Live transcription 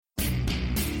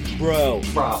Bro.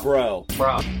 Bro. Bro.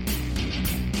 Bro.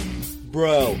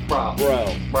 Bro. Bro.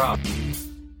 Bro. Bro.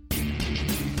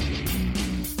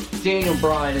 Daniel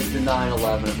Bryan is the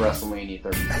 9/11 of WrestleMania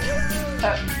 30.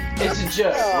 It's a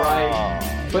joke,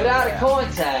 right? But out of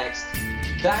context,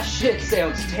 that shit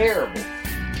sounds terrible.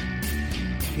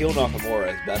 Heel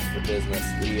Nakamura is best for business.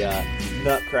 The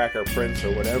Nutcracker Prince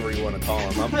or whatever you want to call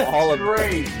him. I'm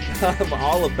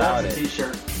all about That's it. a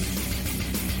t-shirt.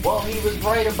 Well, he was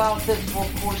right about this. Well,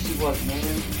 of course he was,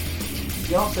 man.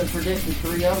 He also predicted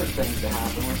 3 other things to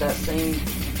happen with that same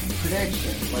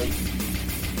prediction. Like,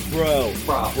 Bro.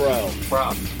 bro. Bro.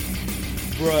 Bro.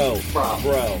 Bro. Bro.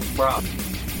 Bro. Bro.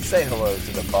 Say hello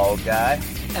to the bald guy.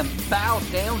 And bow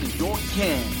down to your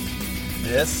king.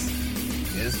 This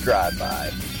is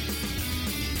Drive-By.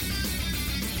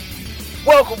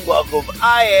 Welcome, welcome.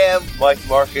 I am Mike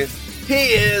Marcus.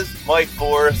 He is Mike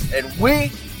Forrest, and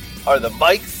we are the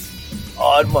Mikes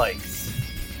on Mics.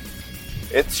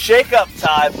 It's shake-up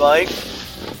time, Mike.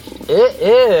 It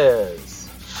is.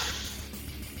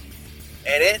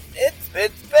 And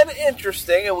it's been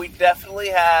interesting, and we definitely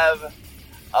have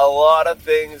a lot of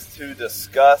things to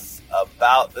discuss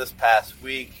about this past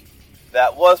week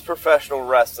that was professional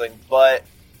wrestling, but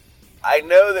I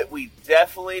know that we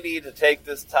definitely need to take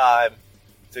this time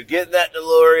to get in that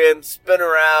DeLorean, spin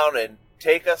around, and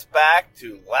take us back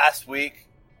to last week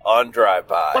on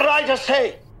Drive-By. What did I just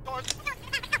say?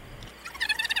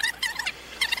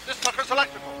 This sucker's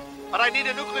electrical, but I need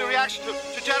a nuclear reaction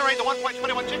to generate the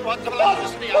 1.21 gigawatts of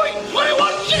electricity.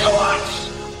 21 gigawatts!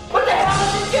 What the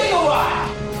hell is a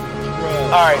gigawatt?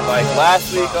 Alright, Mike,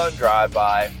 last week on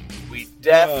Drive-By, we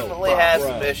definitely had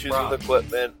some issues with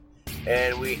equipment,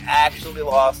 and we actually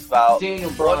lost about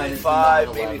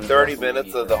 25, maybe 30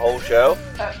 minutes of the whole show.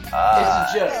 It's a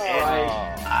joke,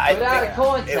 right? But out of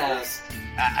context,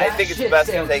 I think it's best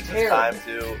to take this time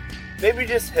to maybe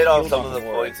just hit on some of the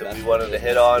points that we wanted to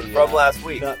hit on from last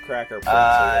week. Nutcracker Prince or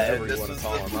whatever This you want was to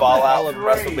call the him. fallout of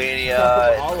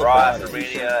WrestleMania and Raw after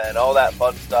Mania and all that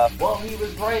fun stuff. well, he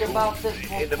was right about this.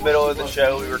 In the middle of the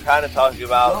show, we were kind of talking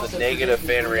about the negative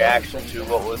fan reaction to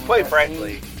what was, quite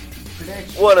frankly,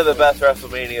 one of the best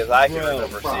WrestleManias I can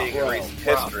remember seeing in recent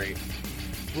history.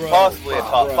 Possibly a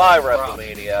top 5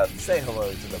 WrestleMania. Say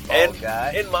hello to the bald And,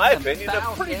 guy. in my opinion, a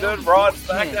pretty good Raw and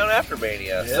SmackDown after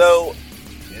Mania. Yes. So,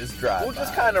 Is Drive-By. we'll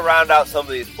just kind of round out some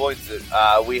of these points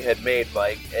that we had made,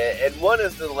 Mike. And one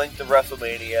is the length of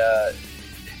WrestleMania.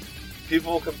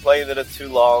 People complain that it's too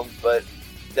long, but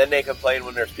then they complain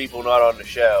when there's people not on the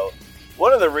show.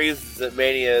 One of the reasons that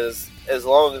Mania is as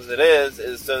long as it is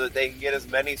so that they can get as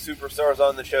many superstars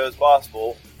on the show as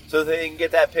possible, so they can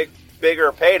get that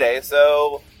bigger payday.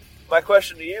 So, my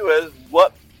question to you is,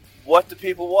 what do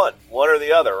people want? One or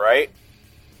the other, right?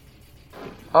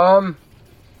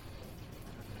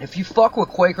 If you fuck with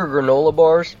Quaker granola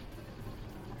bars,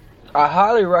 I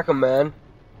highly recommend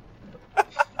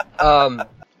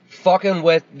fucking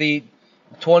with the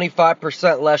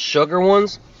 25% less sugar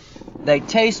ones. They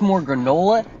taste more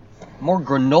granola-y,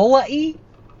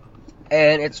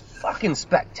 and it's fucking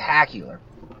spectacular.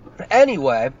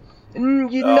 Anyway,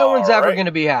 no one's ever going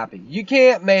to be happy. You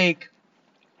can't make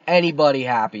anybody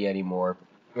happy anymore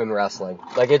in wrestling.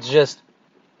 Like, it's just,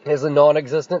 it's a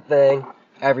non-existent thing.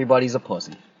 Everybody's a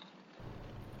pussy.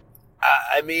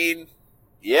 I mean,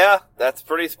 yeah, that's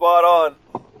pretty spot on.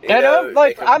 And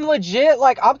I'm legit,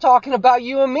 like, I'm talking about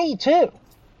you and me, too.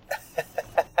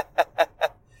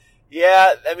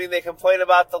 Yeah, I mean, they complain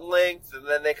about the length, and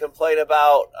then they complain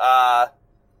about, I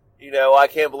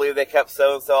can't believe they kept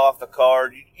so-and-so off the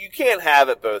card. You can't have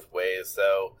it both ways,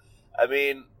 so, I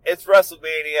mean, it's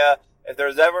WrestleMania. If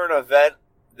there's ever an event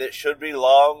that should be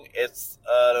long, it's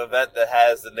an event that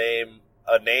has a name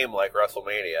like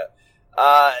WrestleMania.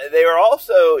 They were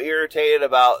also irritated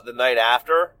about the night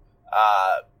after,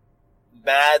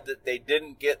 mad that they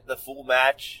didn't get the full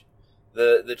match,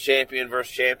 the champion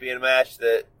versus champion match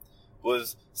that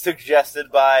was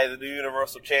suggested by the new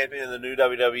Universal Champion and the new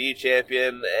WWE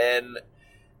Champion, and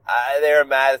they were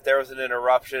mad that there was an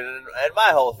interruption, and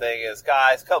my whole thing is,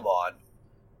 guys, come on.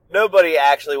 Nobody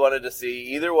actually wanted to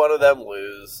see either one of them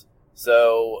lose,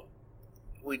 so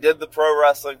we did the pro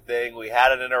wrestling thing, we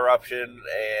had an interruption,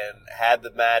 and had the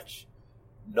match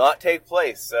not take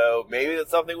place, so maybe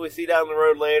that's something we see down the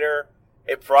road later.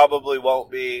 It probably won't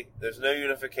be. There's no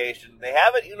unification. They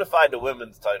haven't unified the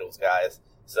women's titles, guys.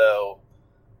 So,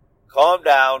 calm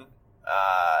down.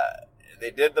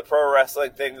 They did the pro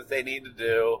wrestling thing that they need to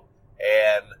do,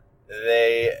 and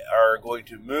they are going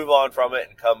to move on from it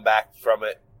and come back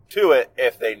to it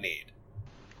if they need.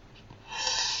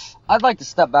 I'd like to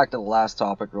step back to the last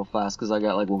topic real fast, because I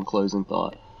got, like, one closing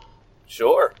thought.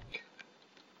 Sure.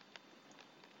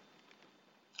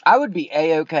 I would be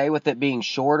A-okay with it being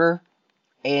shorter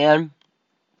and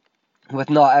with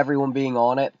not everyone being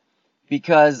on it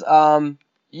because,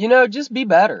 just be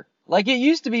better. Like it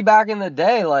used to be back in the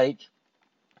day, like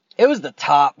it was the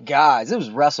top guys. It was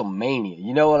WrestleMania.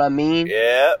 You know what I mean?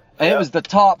 Yeah. And it was the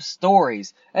top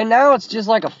stories. And now it's just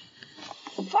like a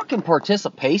fucking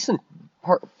participation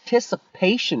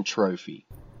trophy.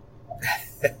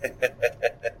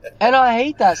 And I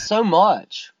hate that so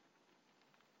much.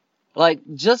 Like,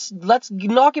 just let's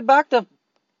knock it back to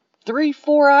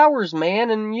 3-4 hours,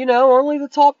 man, and only the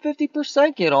top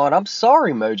 50% get on. I'm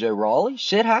sorry, Mojo Rawley.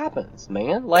 Shit happens,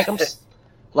 man. Like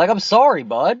I'm sorry,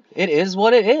 bud. It is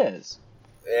what it is.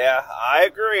 Yeah, I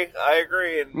agree.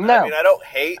 And No. I mean, I don't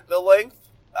hate the length.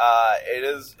 It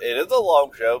is a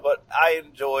long show, but I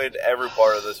enjoyed every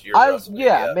part of this year's WrestleMania.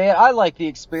 Yeah, man, I like the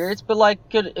experience, but like,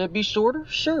 could it be shorter?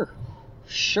 Sure.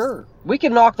 We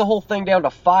could knock the whole thing down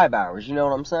to 5 hours, you know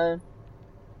what I'm saying?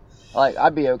 Like,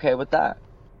 I'd be okay with that.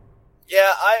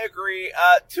 Yeah, I agree.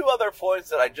 Two other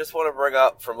points that I just want to bring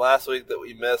up from last week that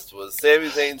we missed was Sami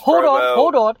Zayn's promo.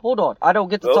 Hold on. I don't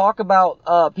get to talk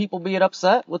about people being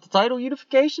upset with the title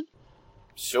unification?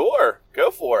 Sure,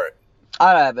 go for it.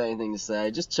 I don't have anything to say.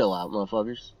 Just chill out,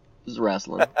 motherfuckers. This is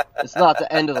wrestling. It's not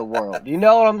the end of the world. You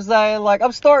know what I'm saying? Like,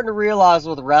 I'm starting to realize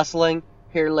with wrestling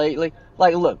here lately,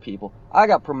 like, look, people, I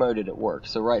got promoted at work,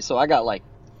 so I got like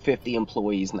 50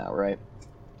 employees now, right?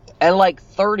 And like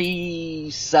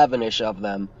 37-ish of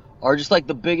them are just like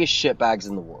the biggest shitbags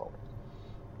in the world.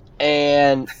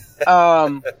 And,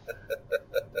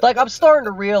 like, I'm starting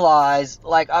to realize,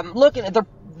 like, I'm looking at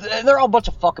they're all a bunch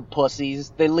of fucking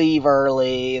pussies. They leave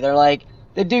early. They're like,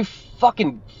 they do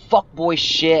fucking fuckboy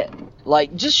shit.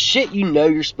 Like, just shit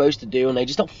you're supposed to do, and they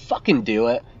just don't fucking do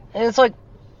it. And it's like,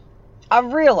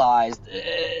 I've realized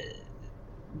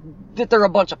that they're a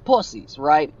bunch of pussies,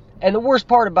 right? And the worst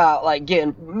part about, like,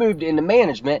 getting moved into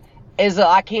management is that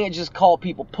I can't just call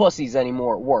people pussies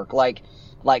anymore at work. Like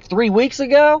 3 weeks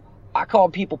ago, I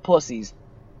called people pussies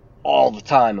all the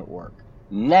time at work.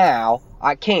 Now,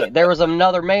 I can't. There was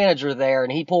another manager there,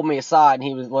 and he pulled me aside,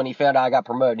 and when he found out I got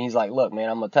promoted, and he's like, look, man,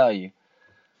 I'm going to tell you,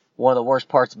 one of the worst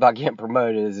parts about getting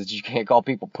promoted is that you can't call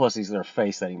people pussies in their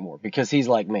face anymore, because he's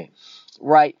like me,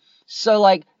 right? So,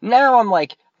 like, now I'm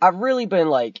like, I've really been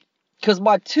like, because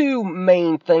my two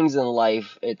main things in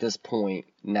life at this point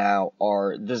now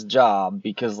are this job,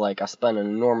 because, like, I spend an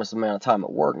enormous amount of time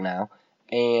at work now,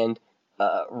 and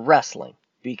wrestling,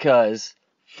 because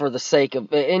for the sake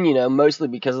of, and mostly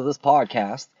because of this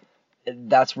podcast,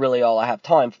 that's really all I have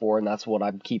time for, and that's what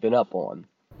I'm keeping up on.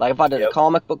 Like, if I did a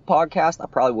comic book podcast, I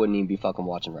probably wouldn't even be fucking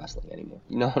watching wrestling anymore.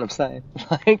 You know what I'm saying?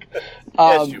 Like,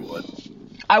 yes, you would.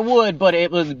 I would, but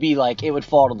it would be like, it would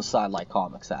fall to the side like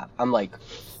comics have. I'm like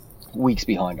weeks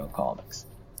behind on comics,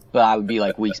 but I would be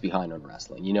like weeks behind on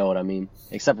wrestling. You know what I mean?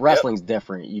 Except wrestling's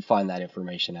different. You find that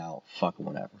information out fucking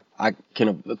whenever.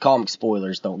 Comic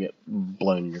spoilers don't get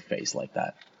blown in your face like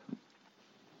that.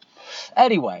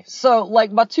 Anyway, so,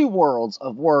 like, my two worlds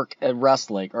of work and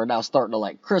wrestling are now starting to,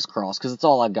 like, crisscross, because it's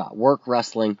all I've got. Work,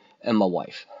 wrestling, and my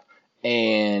wife.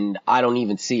 And I don't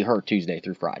even see her Tuesday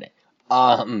through Friday.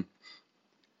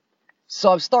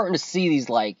 So I'm starting to see these,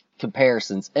 like,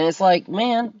 comparisons. And it's like,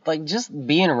 man, like, just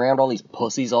being around all these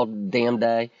pussies all damn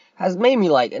day has made me,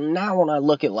 like, and now when I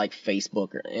look at, like,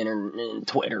 Facebook or internet,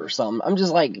 Twitter or something, I'm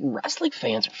just like, wrestling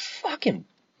fans are fucking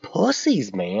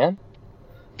pussies, man.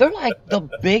 They're like the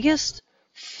biggest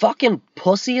fucking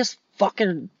pussiest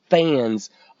fucking fans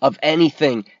of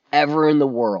anything ever in the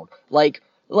world. Like,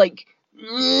 man,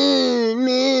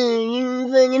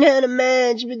 you fucking had a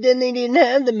match, but then they didn't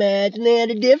have the match, and they had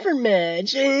a different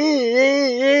match.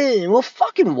 Well,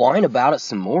 fucking whine about it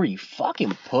some more, you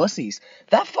fucking pussies.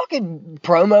 That fucking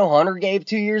promo Hunter gave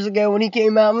 2 years ago when he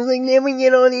came out and was like, never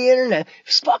get on the internet.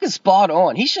 It's fucking spot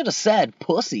on. He should have said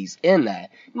pussies in that.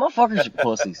 Motherfuckers are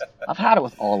pussies. I've had it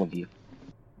with all of you.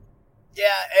 Yeah,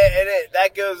 and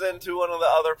that goes into one of the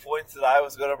other points that I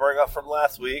was going to bring up from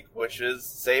last week, which is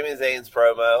Sami Zayn's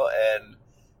promo and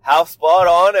how spot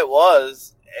on it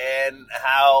was and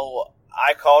how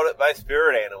I called it my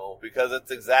spirit animal, because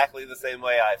it's exactly the same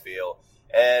way I feel.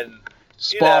 And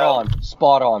Spot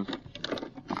on.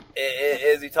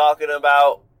 Is he talking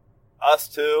about us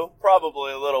too?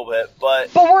 Probably a little bit,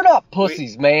 but we're not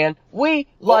pussies, man. We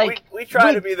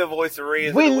try to be the voice of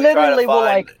reason. We literally will,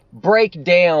 like, break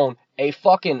down a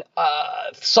fucking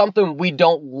something we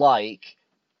don't like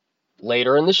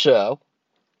later in the show,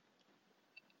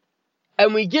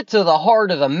 and we get to the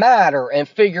heart of the matter and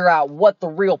figure out what the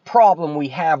real problem we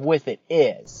have with it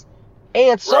is.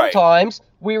 And sometimes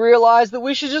we realize that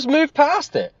we should just move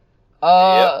past it.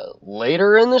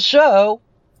 Later in the show,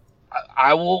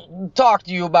 I will talk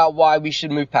to you about why we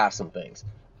should move past some things.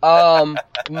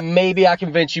 Maybe I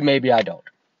convince you, maybe I don't.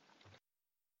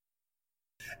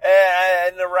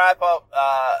 And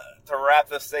to wrap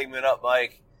this segment up,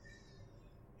 Mike,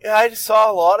 yeah, I just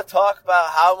saw a lot of talk about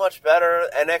how much better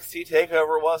NXT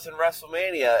TakeOver was in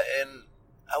WrestleMania, and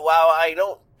while I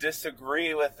don't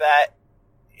disagree with that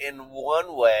in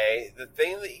one way, the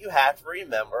thing that you have to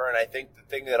remember, and I think the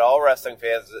thing that all wrestling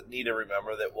fans need to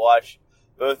remember that watch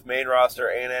both main roster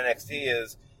and NXT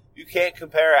is you can't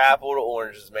compare apple to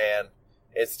oranges, man.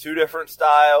 It's two different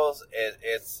styles.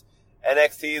 It's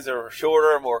NXTs are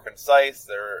shorter, more concise.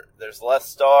 There's less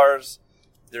stars.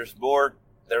 There's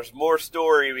more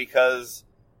story because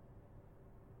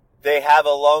they have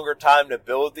a longer time to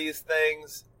build these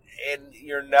things, and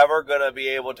you're never going to be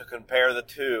able to compare the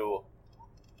two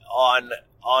on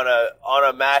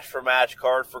a match for match,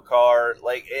 card for card.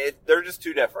 Like they're just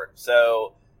too different.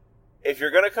 So if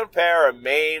you're going to compare a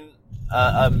main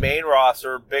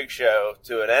roster Big Show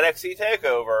to an NXT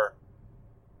TakeOver,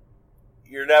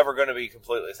 you're never going to be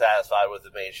completely satisfied with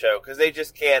the main show because they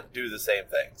just can't do the same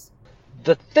things.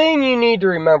 The thing you need to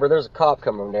remember, there's a cop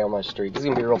coming down my street. This is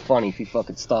going to be real funny if he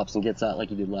fucking stops and gets out like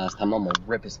he did last time. I'm going to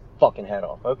rip his fucking head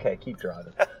off. Okay, keep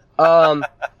driving.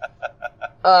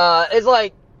 It's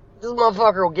like, this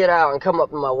motherfucker will get out and come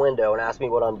up in my window and ask me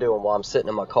what I'm doing while I'm sitting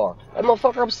in my car. Hey,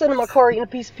 motherfucker, I'm sitting in my car eating a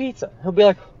piece of pizza. He'll be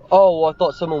like, oh, well, I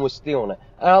thought someone was stealing it.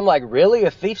 And I'm like, really?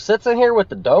 A thief sits in here with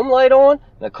the dome light on?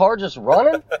 And the car just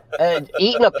running? And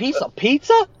eating a piece of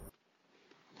pizza?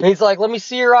 And he's like, let me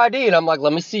see your ID. And I'm like,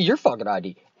 let me see your fucking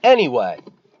ID. Anyway,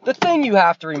 the thing you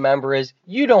have to remember is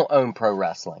you don't own pro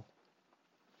wrestling.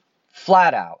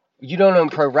 Flat out. You don't own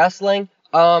pro wrestling.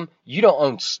 You don't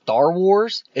own Star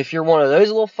Wars. If you're one of those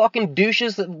little fucking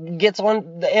douches that gets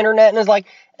on the internet and is like,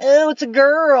 oh, it's a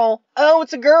girl. Oh,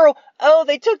 it's a girl. Oh,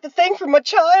 they took the thing from my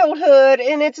childhood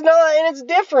and it's not, and it's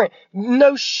different.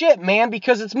 No shit, man,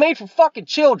 because it's made for fucking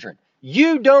children.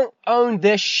 You don't own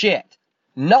this shit.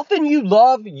 Nothing you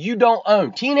love, you don't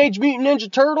own. Teenage Mutant Ninja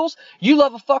Turtles, you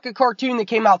love a fucking cartoon that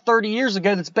came out 30 years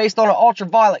ago that's based on an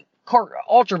ultra-violent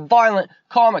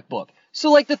comic book.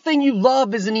 So, like, the thing you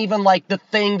love isn't even, like, the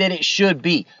thing that it should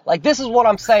be. Like, this is what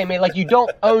I'm saying, man. Like, you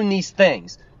don't own these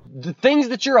things. The things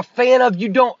that you're a fan of, you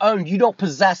don't own. You don't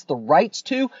possess the rights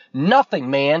to. Nothing,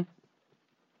 man.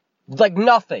 Like,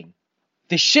 nothing.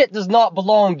 The shit does not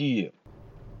belong to you.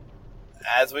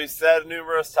 As we've said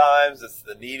numerous times, it's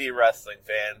the needy wrestling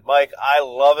fan. Mike, I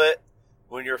love it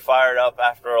when you're fired up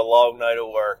after a long night of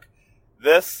work.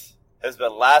 This has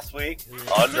been Last Week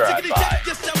on Drive By.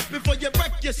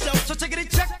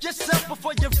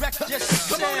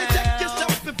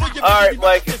 Alright,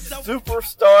 Mike, it's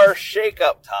Superstar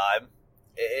Shake-Up time.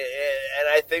 And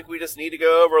I think we just need to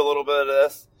go over a little bit of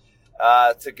this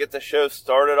to get the show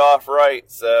started off right.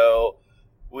 So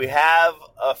we have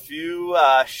a few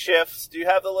shifts. Do you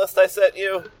have the list I sent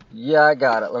you? Yeah, I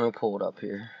got it. Let me pull it up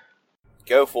here.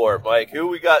 Go for it, Mike. Who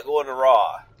we got going to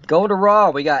Raw? Go to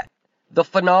Raw. We got the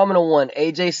phenomenal one,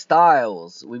 AJ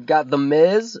Styles. We've got The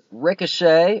Miz,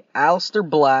 Ricochet, Aleister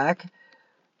Black,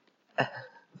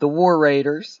 the War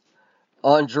Raiders,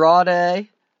 Andrade,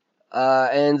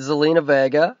 and Zelina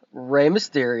Vega, Rey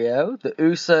Mysterio, the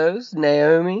Usos,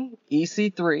 Naomi,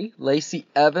 EC3, Lacey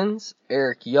Evans,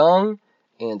 Eric Young,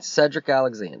 and Cedric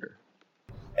Alexander.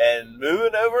 And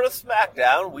moving over to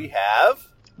SmackDown, we have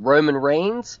Roman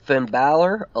Reigns, Finn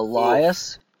Balor,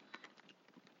 Elias,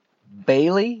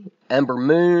 Bayley, Ember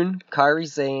Moon, Kairi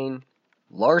Sane,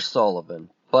 Lars Sullivan,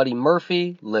 Buddy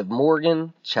Murphy, Liv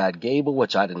Morgan, Chad Gable,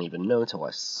 which I didn't even know until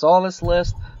I saw this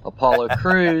list, Apollo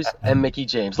Crews, and Mickie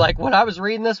James. Like, when I was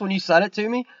reading this, when you sent it to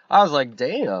me, I was like,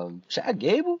 damn, Chad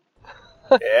Gable?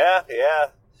 Yeah.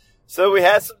 So we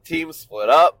had some teams split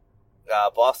up.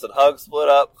 Boston Hug split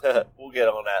up. We'll get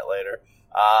on that later.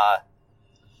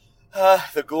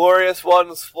 The Glorious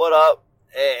Ones split up.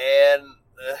 And,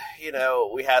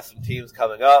 we have some teams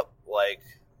coming up, like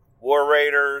War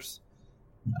Raiders.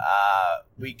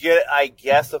 We get, I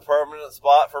guess, a permanent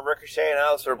spot for Ricochet and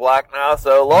Aleister Black now.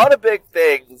 So a lot of big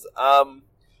things.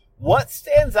 What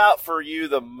stands out for you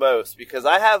the most? Because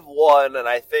I have one, and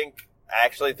I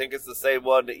actually think it's the same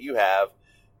one that you have.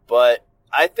 But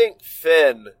I think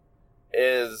Finn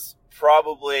is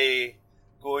probably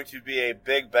going to be a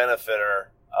big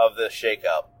benefiter of this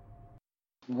shakeup.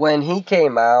 When he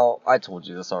came out, I told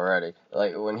you this already,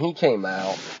 like, when he came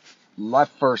out, my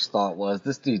first thought was,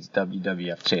 this dude's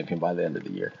WWF champion by the end of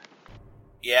the year.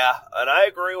 Yeah, and I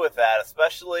agree with that,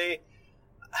 especially,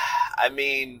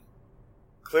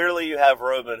 clearly you have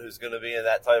Roman who's going to be in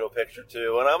that title picture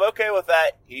too, and I'm okay with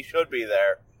that. He should be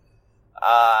there.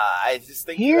 I just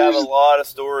think you have a lot of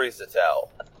stories to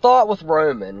tell. Thought with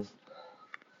Roman,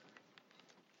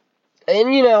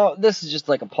 and this is just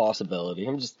like a possibility.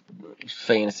 I'm just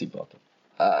fantasy booking,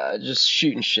 just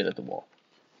shooting shit at the wall.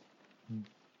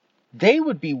 They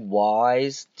would be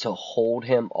wise to hold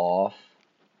him off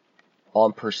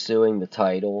on pursuing the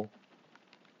title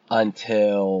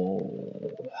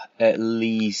until at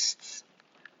least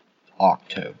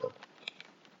October.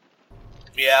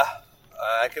 Yeah,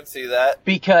 I can see that.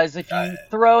 Because if you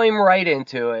throw him right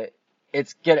into it,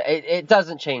 it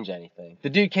doesn't change anything. The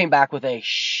dude came back with a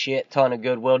shit ton of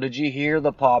goodwill. Did you hear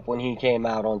the pop when he came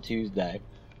out on Tuesday?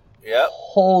 Yep.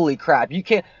 Holy crap! You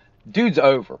can't. Dude's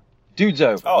over.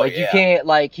 Oh, you can't,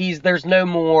 there's no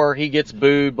more, he gets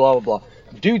booed, blah, blah, blah.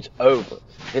 Dude's over.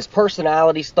 His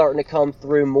personality's starting to come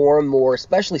through more and more,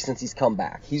 especially since he's come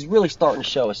back. He's really starting to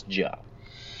show us Joe.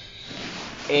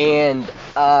 And,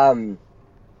 I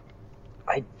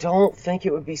don't think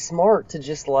it would be smart to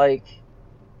just,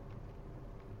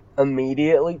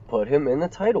 immediately put him in the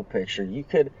title picture. You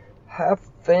could have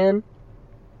Finn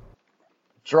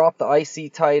drop the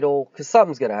IC title, because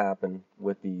something's going to happen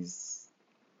with these.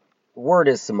 Word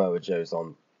is Samoa Joe's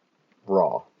on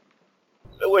Raw.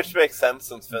 Which makes sense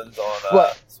since Finn's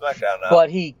on SmackDown now. But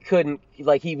he couldn't,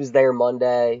 he was there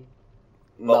Monday.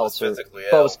 Meltzer was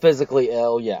physically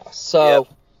ill, yeah. So,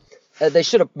 they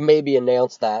should have maybe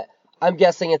announced that. I'm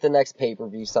guessing at the next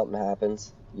pay-per-view something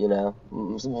happens,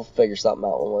 We'll figure something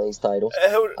out on one of these titles.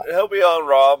 He'll be on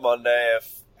Raw Monday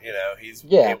if, he's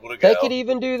able to go. They could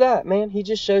even do that, man. He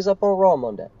just shows up on Raw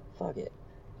Monday. Fuck it.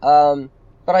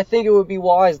 But I think it would be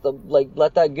wise to,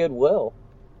 let that goodwill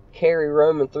carry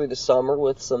Roman through the summer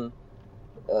with some,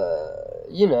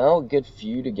 a good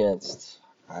feud against,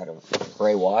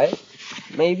 Bray Wyatt.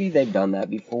 Maybe they've done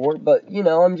that before, but,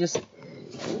 I'm just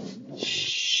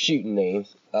shooting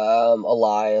names.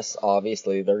 Elias,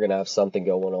 obviously, they're going to have something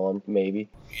going on, maybe.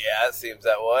 Yeah, it seems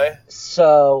that way.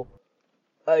 So,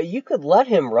 you could let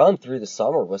him run through the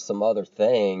summer with some other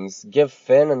things. Give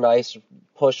Finn a nice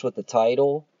push with the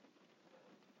title.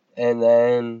 And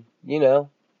then,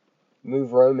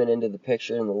 move Roman into the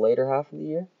picture in the later half of the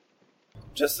year.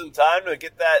 Just in time to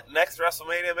get that next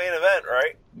WrestleMania main event,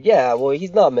 right? Yeah, well,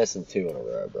 he's not missing 2 in a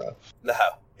row, bro. No,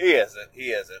 he isn't.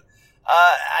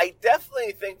 I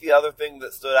definitely think the other thing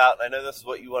that stood out, and I know this is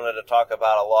what you wanted to talk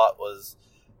about a lot, was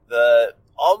the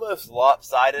almost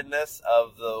lopsidedness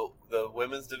of the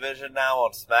women's division now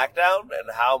on SmackDown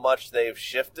and how much they've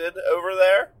shifted over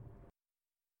there.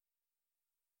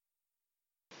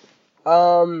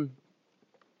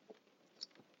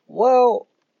 Well,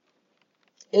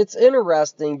 it's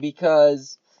interesting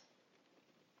because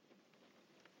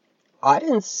I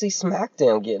didn't see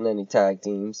SmackDown getting any tag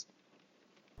teams.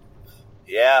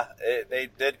 Yeah, they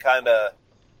did kind of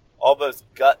almost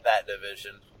gut that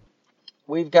division.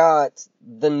 We've got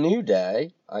the New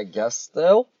Day, I guess,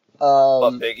 still.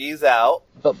 But Big E's out.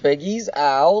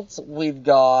 We've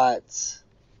got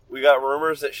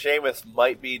rumors that Sheamus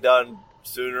might be done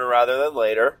sooner rather than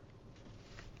later.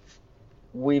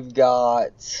 We've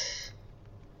got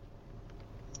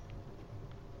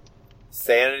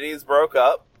Sanity's broke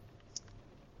up.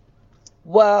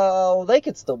 Well, they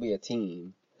could still be a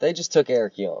team. They just took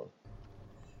Eric Young.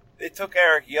 They took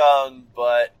Eric Young,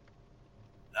 but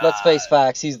let's face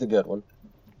facts, he's the good one.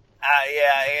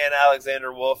 Yeah, and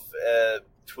Alexander Wolf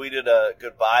tweeted a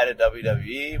goodbye to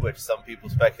WWE, which some people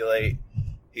speculate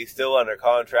he's still under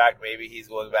contract. Maybe he's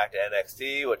going back to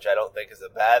NXT, which I don't think is a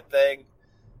bad thing.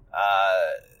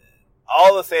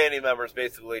 All the Sanity members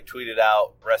basically tweeted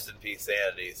out, "Rest in peace,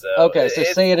 Sanity." So okay, so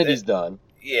Sanity's done.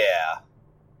 Yeah,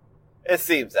 it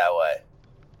seems that way.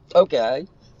 Okay,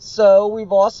 so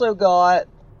we've also got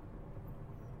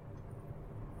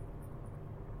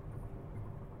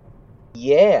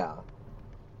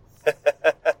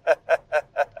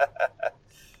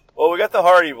Well, we got the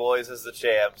Hardy Boys as the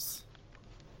champs.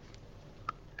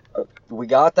 We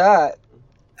got that.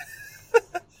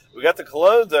 We got the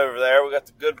Colognes over there. We got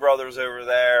the Good Brothers over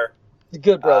there. The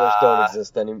Good Brothers don't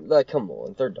exist anymore. Come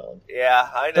on, they're done. Yeah,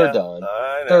 I know. They're done.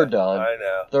 They're done. I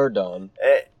know. They're done.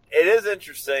 It is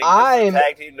interesting. The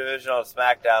tag team division on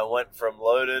SmackDown went from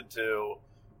loaded to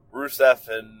Rusev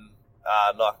and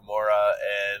Nakamura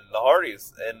and the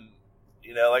Hardys. And,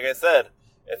 like I said,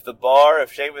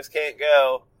 if Sheamus can't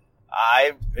go,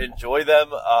 I enjoy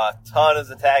them a ton as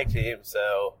a tag team.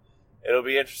 So it'll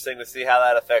be interesting to see how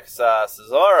that affects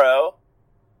Cesaro.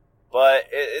 But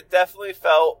it definitely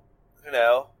felt,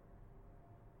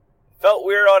 felt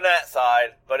weird on that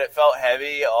side, but it felt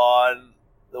heavy on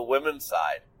the women's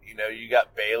side. You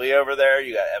got Bayley over there,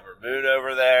 you got Ember Moon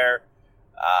over there.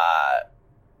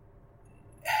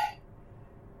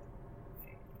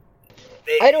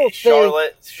 I don't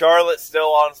think Charlotte's still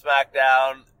on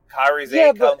SmackDown. Kairi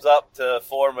Sane comes up to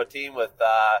form a team with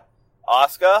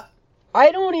Asuka.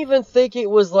 I don't even think it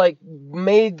was like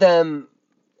made them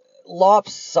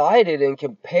lopsided in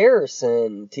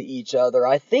comparison to each other.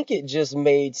 I think it just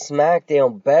made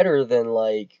SmackDown better than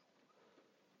like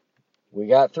we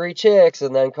got 3 chicks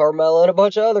and then Carmella and a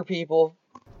bunch of other people.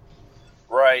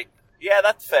 Right. Yeah,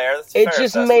 that's fair. It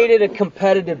just made it a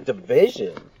competitive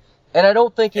division. And I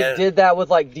don't think it did that with,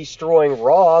 like, destroying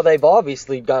Raw. They've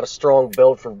obviously got a strong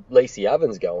build for Lacey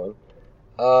Evans going.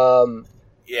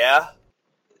 Yeah.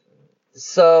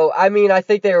 So, I mean, I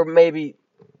think they were maybe...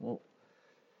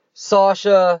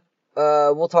 Sasha,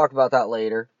 we'll talk about that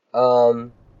later.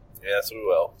 Yes, we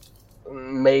will.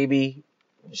 Maybe.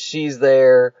 She's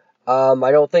there.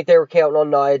 I don't think they were counting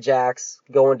on Nia Jax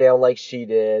going down like she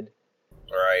did.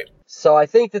 Right. So I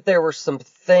think that there were some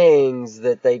things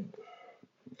that they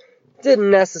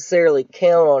didn't necessarily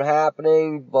count on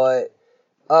happening, but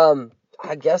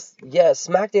I guess, yeah,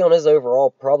 SmackDown is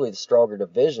overall probably the stronger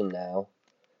division now.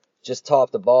 Just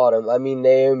top to bottom. I mean,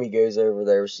 Naomi goes over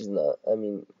there. She's not, I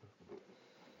mean,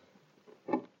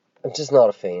 I'm just not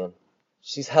a fan.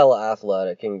 She's hella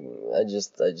athletic, and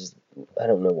I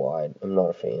don't know why. I'm not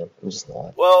a fan. I'm just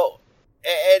not. Well,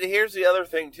 and here's the other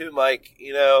thing too, Mike.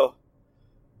 You know,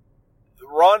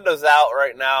 Ronda's out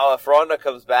right now. If Ronda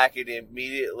comes back, it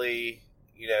immediately,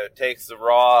 you know, takes the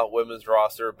Raw women's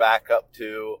roster back up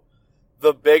to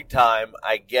the big time,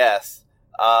 I guess.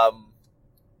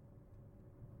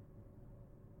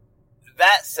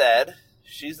 That said,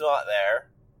 she's not there.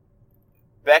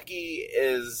 Becky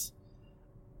is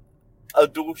a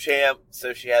dual champ,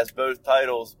 so she has both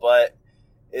titles, but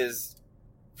is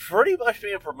pretty much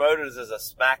being promoted as a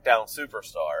SmackDown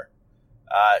superstar.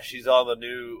 She's on the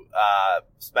new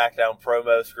SmackDown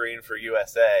promo screen for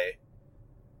USA.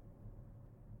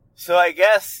 So I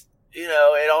guess, you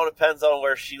know, it all depends on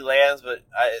where she lands, but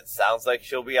it sounds like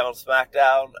she'll be on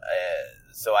SmackDown.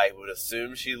 So I would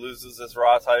assume she loses this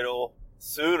Raw title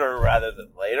sooner rather than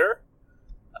later.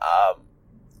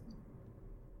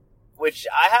 Which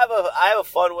I have a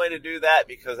fun way to do that,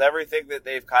 because everything that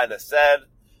they've kind of said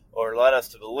or led us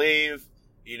to believe,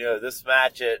 you know, this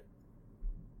match at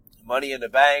Money in the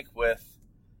Bank with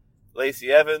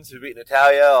Lacey Evans, who beat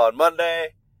Natalya on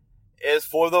Monday, is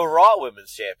for the Raw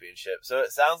Women's Championship. So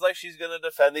it sounds like she's going to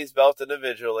defend these belts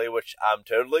individually, which I'm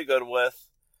totally good with.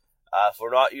 If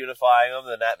we're not unifying them,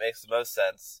 then that makes the most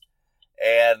sense.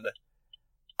 And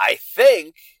I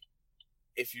think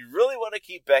if you really want to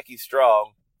keep Becky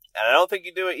strong, and I don't think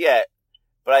you do it yet,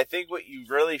 but I think what you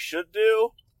really should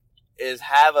do is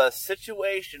have a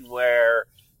situation where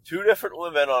 2 different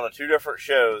women on 2 different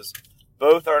shows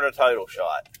both earn a title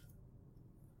shot.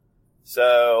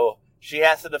 So she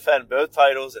has to defend both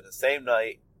titles in the same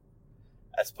night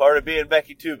as part of being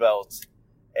Becky 2 belts.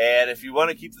 And if you want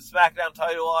to keep the SmackDown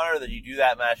title on her, then you do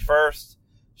that match first.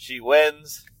 She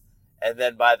wins. And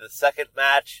then by the second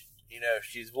match, you know,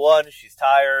 she's won, she's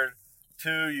tired.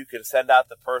 2, you can send out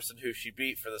the person who she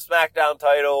beat for the SmackDown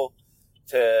title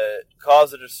to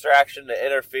cause a distraction, to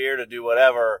interfere, to do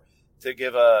whatever, to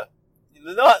give a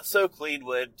not so clean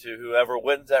win to whoever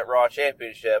wins that Raw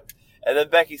Championship. And then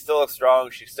Becky still looks strong,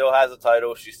 she still has a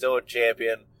title, she's still a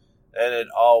champion, and it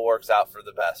all works out for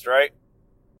the best, right?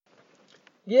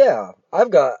 Yeah,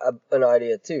 I've got an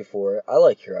idea too for it. I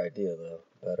like your idea though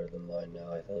better than mine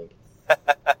now, I think.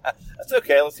 That's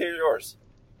okay, let's hear yours.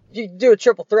 You do a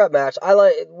triple threat match. I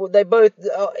like they both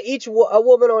a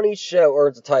woman on each show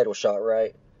earns a title shot,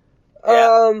 right?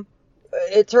 Yeah.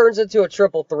 It turns into a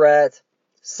triple threat.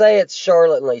 Say it's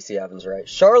Charlotte and Lacey Evans, right?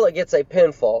 Charlotte gets a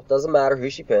pinfall. Doesn't matter who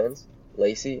she pins,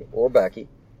 Lacey or Becky.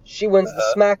 She wins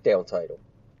the SmackDown title.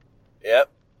 Yep.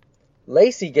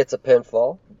 Lacey gets a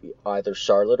pinfall, either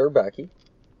Charlotte or Becky.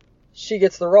 She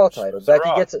gets the Raw title.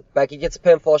 Becky gets a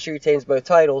pinfall. She retains both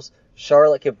titles.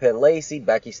 Charlotte can pin Lacey.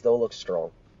 Becky still looks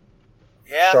strong.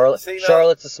 Yeah. Charlotte's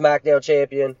the SmackDown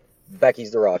champion.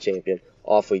 Becky's the Raw champion.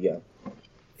 Off we go.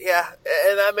 Yeah,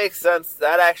 and that makes sense.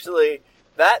 That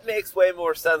makes way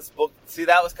more sense. See,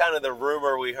 that was kind of the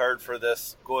rumor we heard for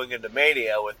this going into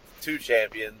Mania with 2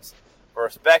 champions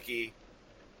versus Becky.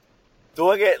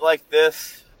 Doing it like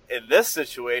this in this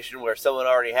situation where someone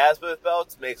already has both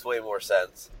belts makes way more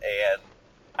sense. And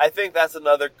I think that's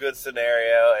another good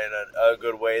scenario and a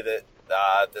good way that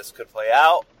this could play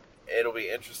out. It'll be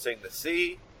interesting to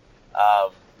see.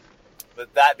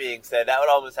 But that being said, that would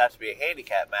almost have to be a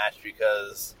handicap match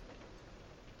because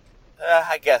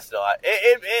I guess not.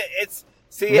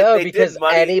 Because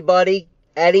anybody,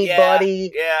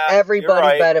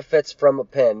 everybody benefits from a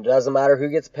pin. Doesn't matter who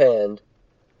gets pinned.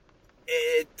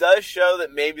 it does show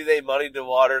that maybe they muddied the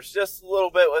waters just a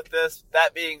little bit with this.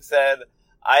 That being said,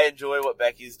 I enjoy what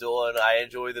Becky's doing. I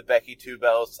enjoy the Becky 2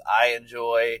 belts. I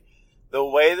enjoy the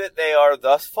way that they are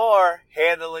thus far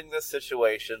handling this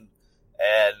situation.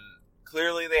 And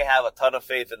clearly they have a ton of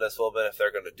faith in this woman if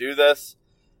they're going to do this.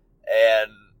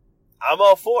 And I'm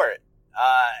all for it.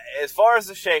 As far as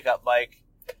the shakeup, Mike,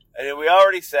 I mean, we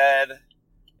already said,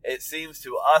 it seems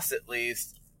to us at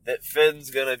least, that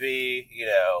Finn's going to be,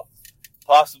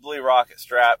 possibly rocket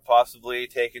strapped, possibly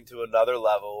taken to another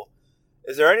level.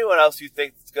 Is there anyone else you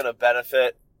think that's going to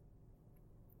benefit,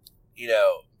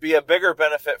 be a bigger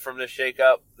benefit from this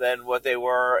shakeup than what they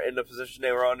were in the position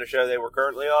they were on the show they were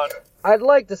currently on? I'd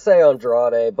like to say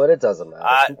Andrade, but it doesn't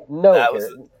matter.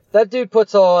 That dude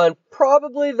puts on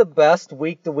probably the best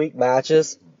week-to-week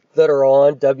matches that are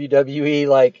on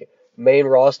WWE, main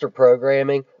roster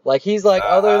programming. He's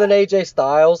other than AJ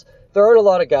Styles, there aren't a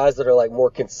lot of guys that are,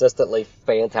 more consistently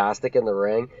fantastic in the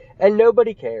ring, and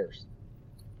nobody cares.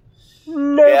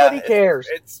 Nobody cares.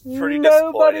 It's pretty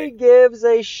Nobody disappointing. gives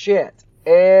a shit.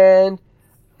 And,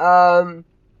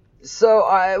 so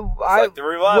like the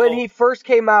Revival. when he first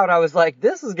came out, I was like,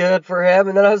 this is good for him.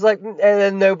 And then I was like, and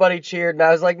then nobody cheered. And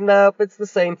I was like, nope, it's the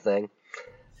same thing.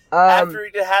 After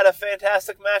he had a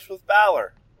fantastic match with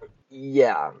Balor.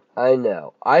 Yeah, I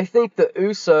know. I think the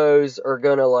Usos are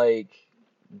gonna,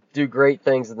 do great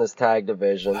things in this tag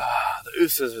division. The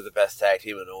Usos are the best tag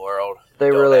team in the world. They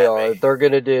Don't really at are. me. They're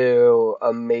gonna do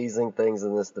amazing things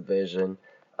in this division.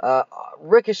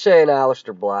 Ricochet and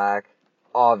Aleister Black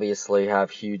obviously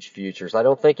have huge futures. I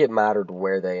don't think it mattered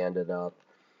where they ended up.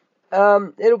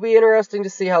 It'll be interesting to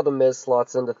see how The Miz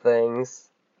slots into things.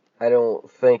 I don't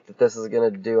think that this is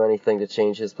gonna do anything to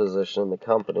change his position in the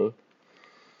company.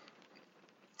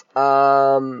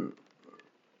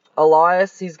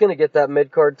 Elias, he's gonna get that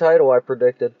mid-card title, I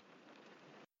predicted.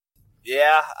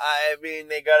 Yeah, I mean,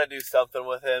 they gotta do something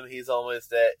with him. He's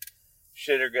almost at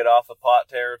shit or get off the pot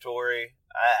territory.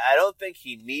 I don't think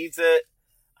he needs it.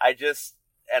 I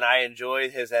enjoy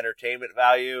his entertainment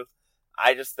value.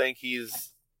 I just think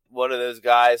he's one of those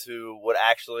guys who would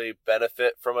actually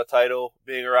benefit from a title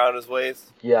being around his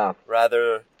waist. Yeah.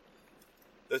 Rather,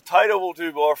 the title will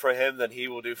do more for him than he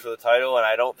will do for the title, and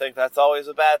I don't think that's always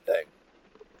a bad thing.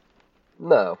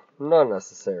 No, not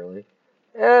necessarily.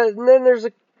 And then there's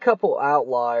a couple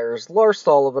outliers. Lars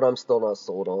Sullivan, I'm still not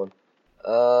sold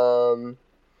on.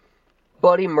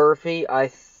 Buddy Murphy, I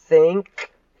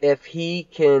think if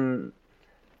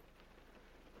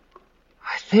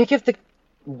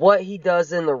what he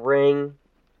does in the ring,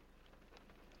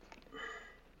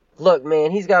 look,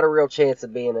 man, he's got a real chance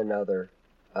of being another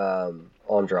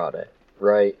Andrade,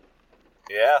 right?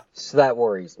 Yeah. So that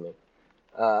worries me.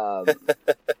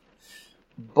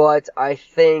 But I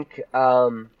think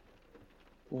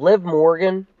Liv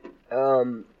Morgan,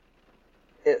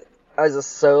 as a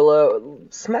solo,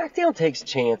 SmackDown takes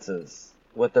chances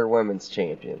with their women's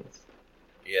champions.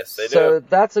 Yes, they do. So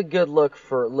that's a good look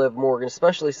for Liv Morgan,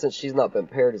 especially since she's not been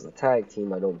paired as a tag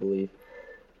team, I don't believe.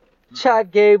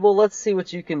 Chad Gable, let's see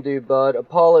what you can do, bud.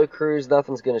 Apollo Crews,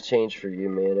 nothing's going to change for you,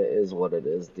 man. It is what it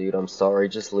is, dude. I'm sorry.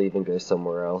 Just leave and go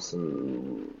somewhere else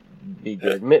and be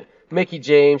good. Mickie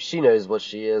James, she knows what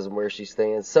she is and where she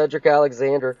stands. Cedric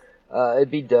Alexander,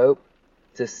 it'd be dope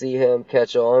to see him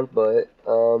catch on, but,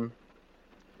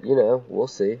 we'll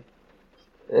see.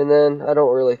 And then, I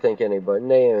don't really think anybody.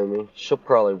 Naomi, she'll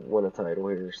probably win a title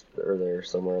here or there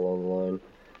somewhere along the line.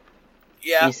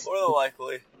 Yeah, more than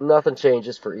likely. Nothing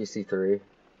changes for EC3.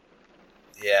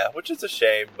 Yeah, which is a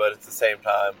shame, but at the same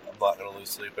time, I'm not going to lose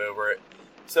sleep over it.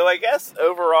 So I guess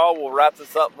overall, we'll wrap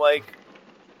this up, Mike,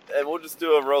 and we'll just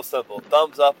do a real simple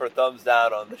thumbs up or thumbs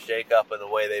down on the shake-up and the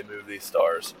way they move these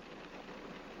stars.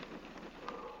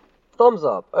 Thumbs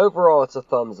up. Overall, it's a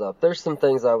thumbs up. There's some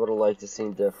things I would have liked to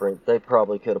seen different. They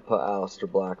probably could have put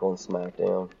Aleister Black on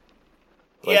SmackDown.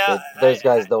 Those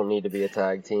guys don't need to be a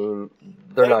tag team.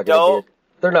 They're not going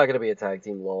to be a tag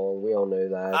team long. We all know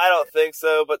that. I don't think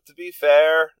so, but to be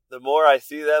fair, the more I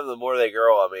see them, the more they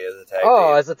grow on me as a tag team.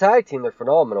 Oh, as a tag team, they're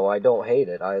phenomenal. I don't hate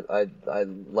it. I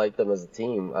like them as a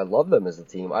team. I love them as a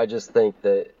team. I just think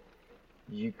that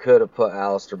you could have put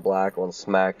Aleister Black on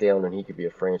SmackDown and he could be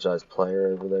a franchise player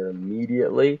over there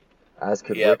immediately, as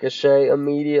could Ricochet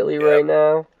immediately right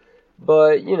now.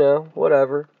 But,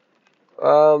 whatever.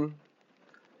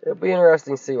 It'll be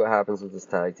interesting to see what happens with this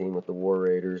tag team with the War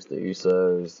Raiders, the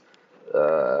Usos,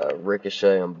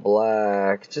 Ricochet and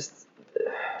Black, just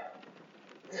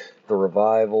the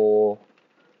Revival.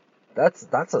 That's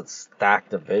a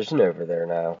stacked division over there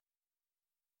now.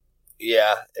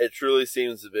 Yeah, it truly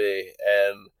seems to be.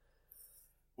 And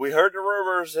we heard the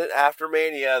rumors that after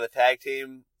Mania, the tag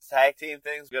team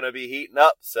thing's going to be heating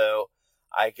up. So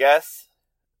I guess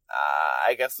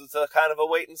it's a kind of a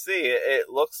wait and see. It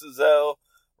looks as though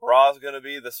Raw's going to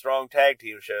be the strong tag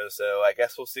team show. So I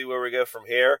guess we'll see where we go from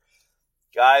here.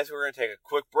 Guys, we're going to take a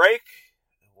quick break.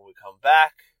 And when we come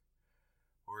back,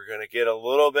 we're going to get a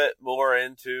little bit more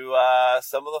into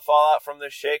some of the fallout from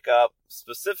this shakeup,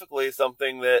 specifically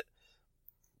something that,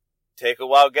 take a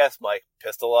wild guess, Mike,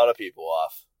 pissed a lot of people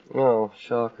off. Oh,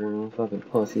 shocker, you fucking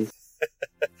pussies.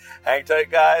 Hang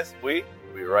tight, guys. We'll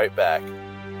be right back.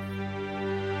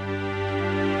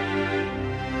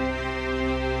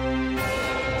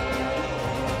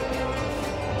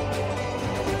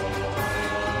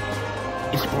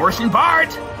 It's Boris and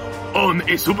Bart on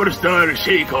a superstar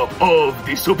shakeup of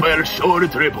the Super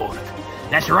Short Report.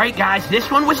 That's right, guys. This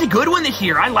one was a good one this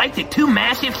year. I liked it. 2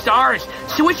 massive stars,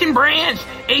 switching brands.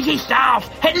 AJ Styles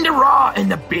heading to Raw, and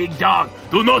the big dog.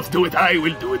 Do not do it. I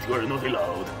will do it. You are not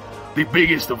allowed. The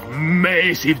biggest of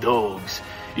massive dogs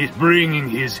is bringing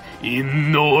his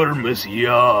enormous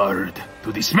yard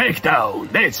to the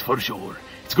SmackDown. That's for sure.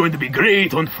 It's going to be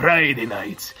great on Friday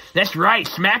nights. That's right.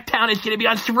 SmackDown is going to be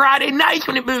on Friday nights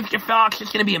when it moves to Fox.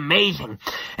 It's going to be amazing.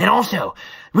 And also,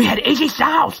 we had AJ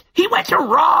Styles. He went to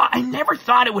Raw. I never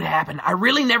thought it would happen. I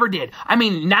really never did. I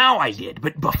mean, now I did.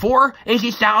 But before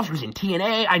AJ Styles was in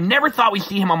TNA, I never thought we'd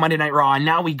see him on Monday Night Raw. And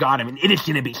now we got him. And it is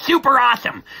going to be super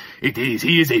awesome. It is.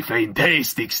 He is a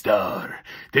fantastic star.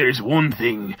 There's one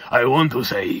thing I want to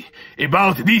say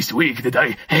about this week that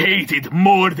I hated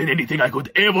more than anything I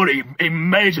could ever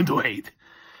imagine to hate.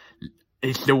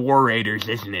 It's the War Raiders,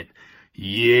 isn't it?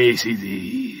 Yes, it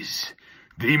is.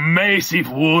 The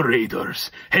massive War Raiders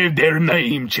have their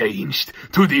name changed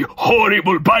to the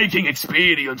horrible Viking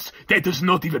Experience. That does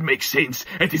not even make sense.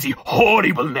 It is a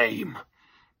horrible name.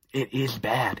 It is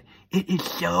bad. It is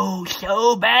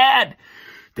so bad.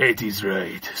 That is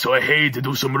right. So I had to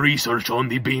do some research on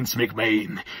the Vince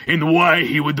McMahon and why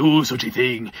he would do such a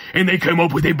thing. And I came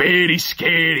up with a very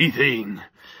scary thing.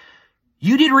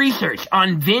 You did research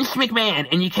on Vince McMahon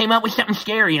and you came up with something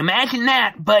scary. Imagine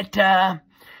that. But,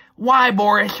 why,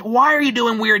 Boris? Why are you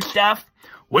doing weird stuff?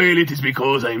 Well, it is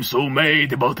because I am so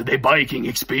mad about the Viking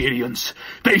Experience.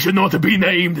 They should not be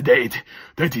named that.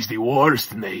 That is the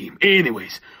worst name.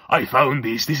 Anyways, I found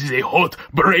this. This is a hot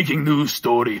breaking news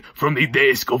story from the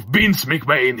desk of Vince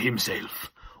McMahon himself.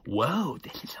 Whoa,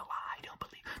 this is a lie. I don't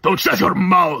believe it. Don't shut your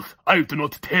mouth. I do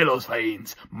not tell us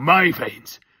fans. My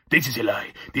fans. This is a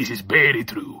lie. This is very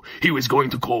true. He was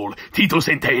going to call Tito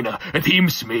Santana and Tim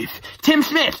Smith. Tim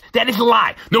Smith! That is a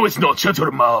lie! No, it's not. Shut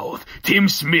your mouth. Tim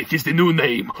Smith is the new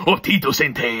name of Tito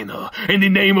Santana. And the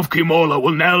name of Kimura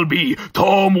will now be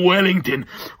Tom Wellington.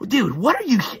 Dude, what are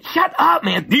you... Shut up,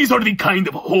 man. These are the kind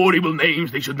of horrible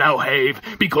names they should now have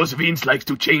because Vince likes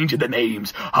to change the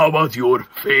names. How about your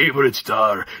favorite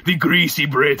star, the greasy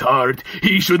Bret Hart?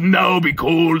 He should now be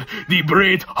called the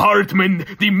Bret Hartman,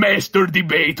 the Master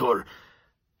Debater.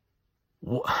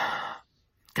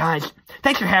 Guys,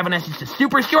 thanks for having us. It's a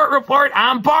Super Short Report.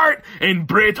 I'm Bart. And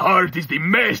Bret Hart is the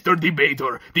Master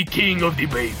Debater, the King of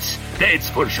Debates.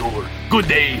 That's for sure. Good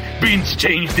day. Vince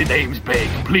changed the names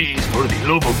back, please, for the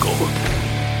love of God.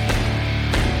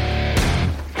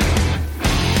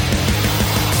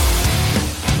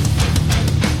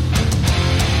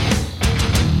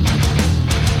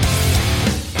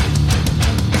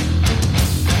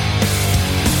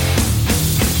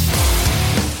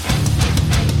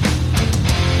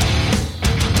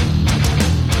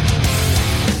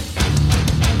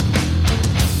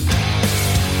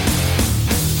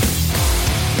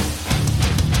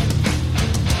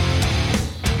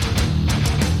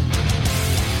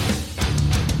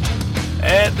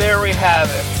 There we have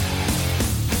it.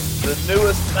 The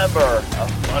newest member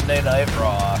of Monday Night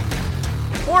Raw.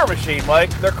 War Machine,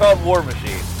 Mike. They're called War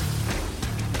Machine.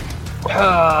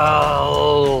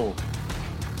 Oh.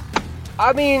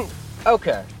 I mean,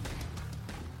 okay.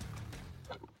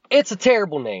 It's a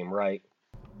terrible name, right?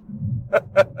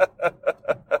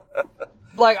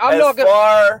 Like, I'm not gonna... As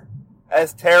far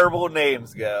as terrible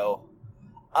names go,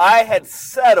 I had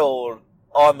settled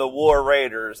on the War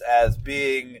Raiders as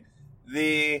being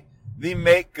the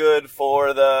make good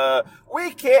for the,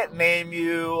 we can't name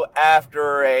you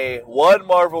after a 1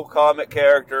 Marvel comic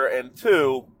character and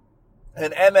 2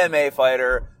 an MMA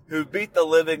fighter who beat the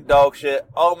living dog shit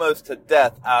almost to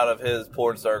death out of his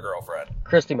porn star girlfriend.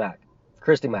 Christy Mack.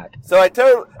 So I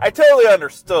totally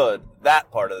understood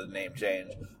that part of the name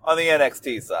change on the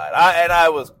NXT side. I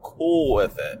was cool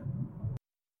with it.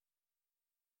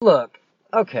 Look,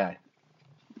 okay.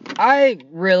 I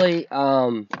really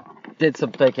did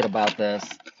some thinking about this.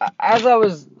 as I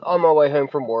was on my way home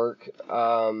from work,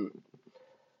 I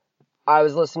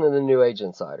was listening to the New Age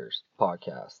Insiders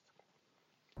podcast.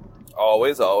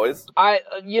 Always. I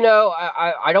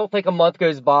don't think a month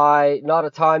goes by, not a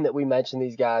time that we mention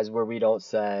these guys where we don't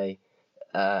say,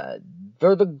 they're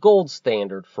the gold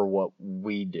standard for what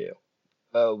we do.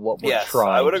 What we're trying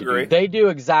I would to agree. do. They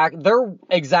do they're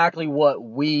exactly what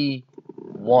we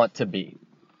want to be.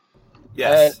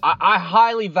 Yes. And I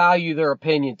highly value their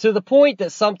opinion to the point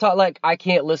that sometimes, like, I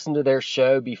can't listen to their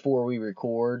show before we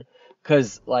record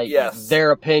because, like,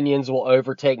 their opinions will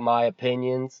overtake my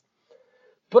opinions.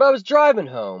 But I was driving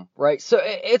home, right? So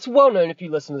it's well known if you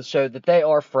listen to the show that they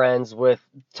are friends with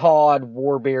Todd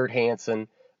Warbeard Hansen.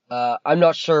 I'm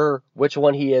not sure which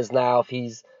one he is now, if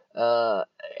he's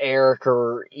Eric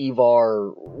or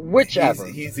Ivar, whichever.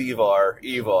 He's Ivar.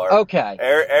 Okay.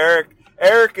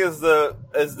 Eric is the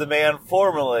man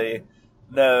formerly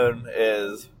known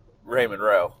as Raymond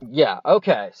Rowe. Yeah,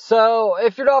 okay. So,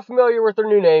 if you're not familiar with their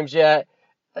new names yet,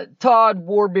 Todd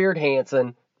Warbeard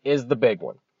Hansen is the big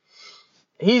one.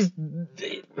 He's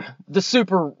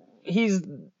he's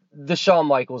the Shawn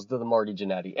Michaels to the Marty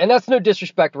Jannetty. And that's no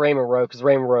disrespect to Raymond Rowe, because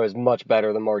Raymond Rowe is much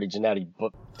better than Marty Jannetty,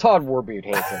 but Todd Warbeard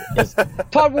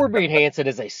Hansen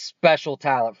is a special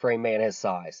talent for a man his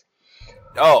size.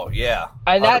 Oh, yeah.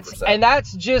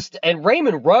 100%. And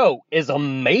Raymond Rowe is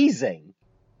amazing.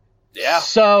 Yeah.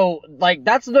 So, like,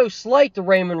 that's no slight to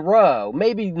Raymond Rowe.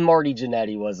 Maybe Marty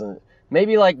Jannetty wasn't.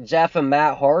 Maybe, like, Jeff and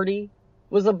Matt Hardy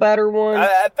was a better one.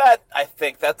 I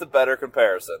think that's a better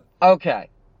comparison. Okay.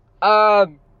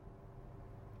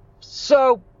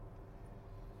 So,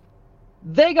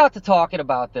 they got to talking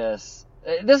about this.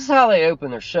 This is how they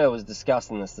opened their show, was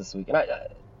discussing this week.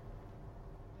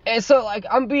 And so, like,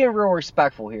 I'm being real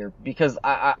respectful here because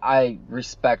I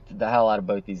respect the hell out of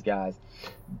both these guys.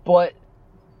 But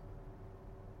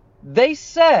they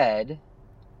said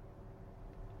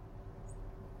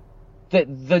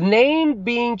that the name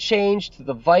being changed to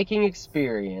the Viking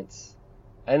Experience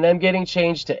and them getting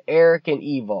changed to Eric and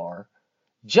Ivar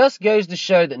just goes to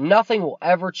show that nothing will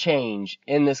ever change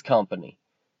in this company.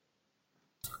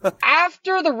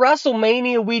 After the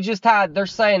WrestleMania we just had, they're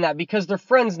saying that because their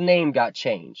friend's name got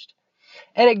changed.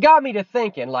 And it got me to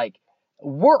thinking, like,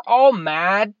 we're all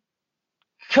mad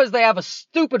because they have a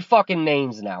stupid fucking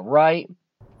names now, right?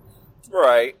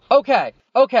 Right. Okay.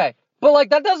 But,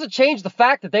 like, that doesn't change the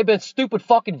fact that they've been stupid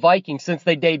fucking Vikings since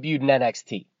they debuted in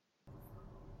NXT.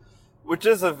 Which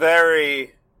is a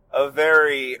very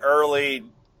early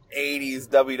 80s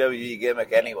WWE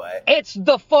gimmick anyway. It's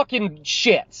the fucking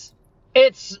shits.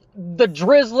 It's the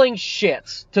drizzling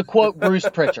shits, to quote Bruce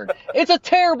Pritchard. It's a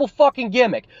terrible fucking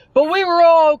gimmick. But we were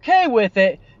all okay with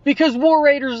it because War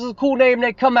Raiders is a cool name and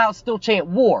they come out and still chant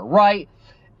war, right?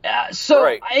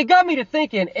 It got me to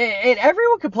thinking, and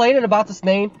everyone complaining about this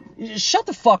name, shut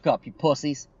the fuck up, you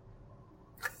pussies.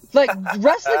 Like,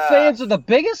 wrestling fans are the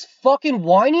biggest fucking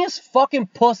whiniest fucking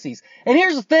pussies. And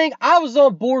here's the thing, I was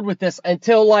on board with this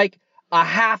until like a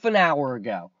half an hour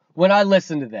ago when I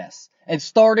listened to this and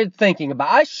started thinking about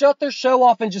it. I shut their show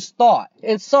off and just thought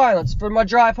in silence for my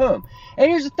drive home.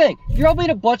 And here's the thing, you're all being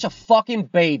a bunch of fucking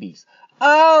babies.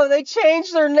 Oh, they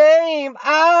changed their name.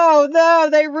 Oh, no,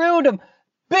 they ruined them.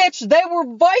 Bitch, they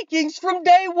were Vikings from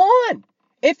day one.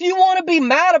 If you want to be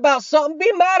mad about something,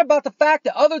 be mad about the fact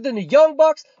that other than the Young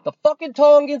Bucks, the fucking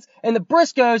Tongans, and the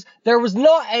Briscoes, there was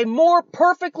not a more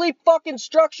perfectly fucking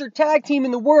structured tag team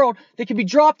in the world that could be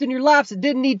dropped in your laps that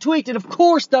didn't need tweaked. And of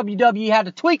course WWE had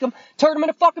to tweak them, turn them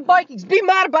into fucking Vikings. Be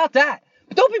mad about that.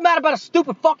 But don't be mad about a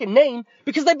stupid fucking name,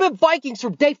 because they've been Vikings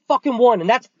from day fucking one, and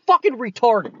that's fucking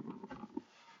retarded.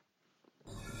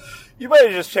 You might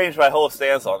have just changed my whole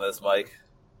stance on this, Mike.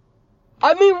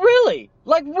 I mean, really?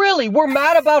 Like, really? We're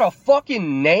mad about a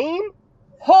fucking name?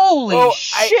 Holy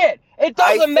shit! It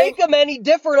doesn't make them any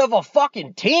different of a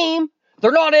fucking team.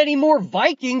 They're not any more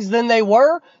Vikings than they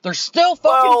were. They're still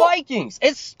fucking Vikings.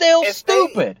 It's still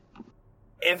stupid.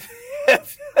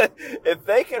 If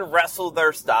they can wrestle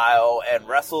their style and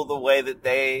wrestle the way that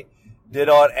they did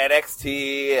on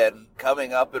NXT and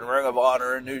coming up in Ring of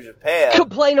Honor in New Japan,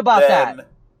 complain about that.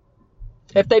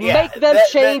 If they make them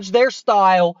change their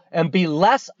style and be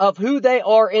less of who they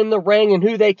are in the ring and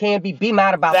who they can be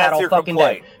mad about that all fucking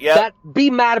day. Yep. Be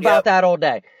mad about that all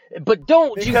day. But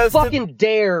don't you fucking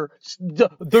dare.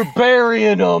 They're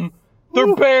burying them.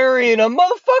 They're burying them.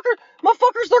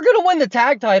 Motherfuckers, they're going to win the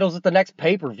tag titles at the next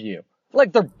pay-per-view.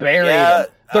 Like, they're burying them.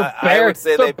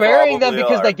 They're burying them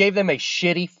because they gave them a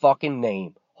shitty fucking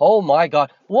name. Oh my God.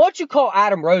 Why don't you call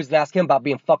Adam Rose and ask him about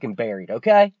being fucking buried,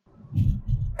 okay?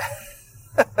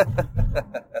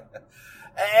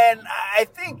 And I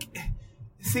think,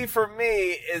 See, for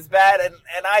me, is bad, and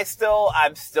I'm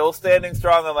still standing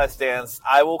strong on my stance.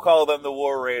 I will call them the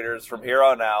War Raiders from here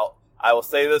on out. I will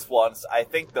say this once. I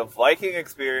think the Viking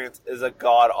Experience is a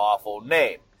god-awful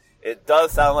name. It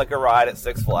does sound like a ride at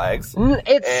Six Flags.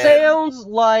 It sounds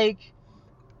like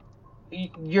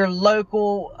your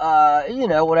local,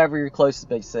 whatever your closest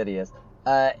big city is.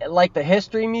 Like the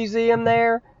History Museum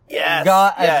there. Yes,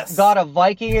 got a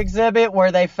Viking exhibit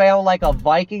where they found like a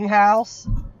Viking house.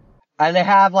 And they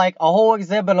have like a whole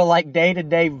exhibit of like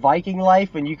day-to-day Viking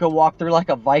life, and you can walk through like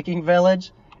a Viking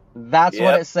village. That's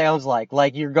what it sounds like.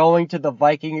 Like you're going to the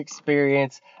Viking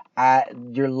Experience at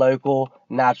your local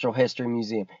Natural History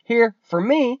Museum. Here, for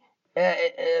me,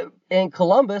 in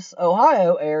Columbus,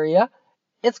 Ohio area,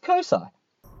 it's COSI.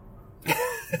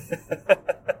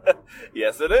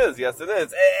 Yes, it is.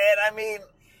 And I mean,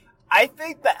 I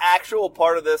think the actual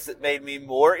part of this that made me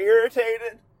more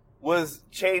irritated was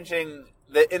changing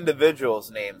the individuals'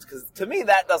 names, because to me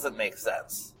that doesn't make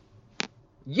sense.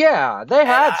 Yeah, they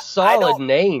had solid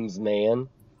names, man.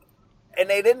 And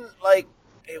they didn't,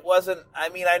 it wasn't, I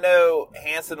mean, I know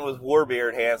Hanson was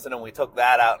Warbeard Hanson, and we took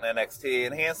that out in NXT,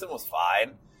 and Hanson was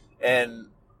fine. And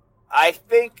I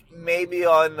think maybe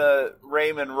on the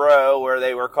Raymond Rowe, where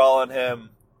they were calling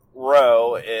him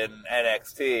Rowe in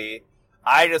NXT,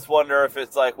 I just wonder if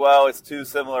it's like, well, it's too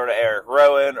similar to Eric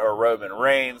Rowan or Roman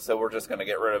Reigns, so we're just going to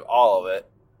get rid of all of it.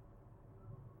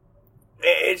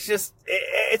 It's just,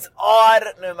 it's odd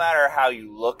no matter how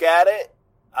you look at it.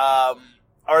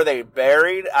 Are they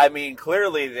buried? I mean,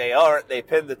 clearly they aren't. They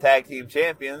pinned the tag team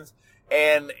champions,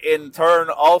 and in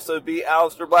turn also beat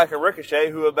Aleister Black and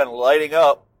Ricochet, who have been lighting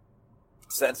up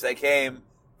since they came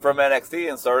from NXT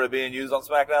and started being used on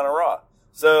SmackDown and Raw.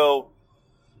 So,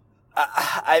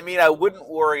 I mean, I wouldn't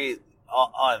worry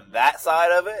on that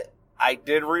side of it. I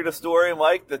did read a story,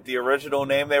 Mike, that the original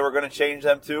name they were going to change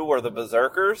them to were the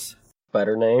Berserkers.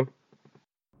 Better name?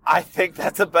 I think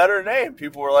that's a better name.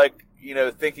 People were like,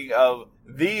 thinking of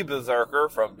the Berserker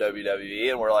from WWE,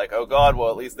 and we're like, oh god, well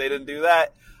at least they didn't do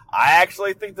that. I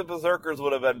actually think the Berserkers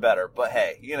would have been better, but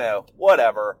hey,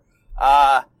 whatever.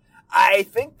 I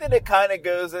think that it kind of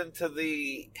goes into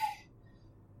the...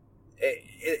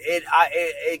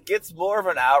 It gets more of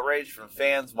an outrage from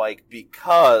fans, Mike,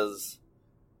 because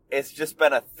it's just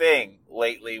been a thing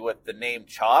lately with the name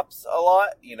Chops a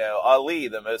lot. Ali,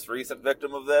 the most recent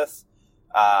victim of this,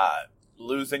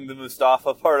 losing the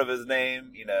Mustafa part of his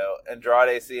name,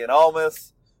 Andrade Cien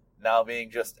Almas, now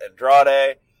being just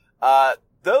Andrade.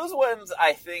 Those ones,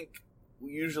 I think,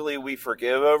 usually we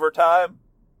forgive over time.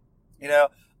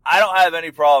 I don't have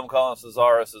any problem calling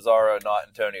Cesaro, not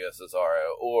Antonio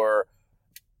Cesaro, or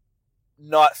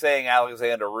not saying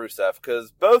Alexander Rusev, because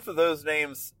both of those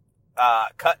names,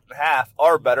 cut in half,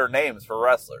 are better names for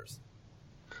wrestlers.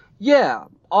 Yeah,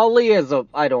 Ali is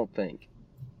I don't think.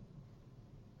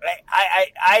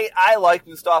 I like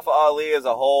Mustafa Ali as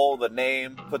a whole, the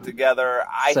name put together.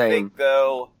 I think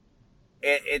though,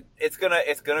 it's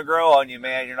gonna grow on you,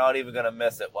 man. You're not even gonna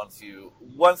miss it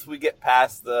once we get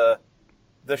past the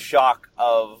shock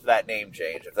of that name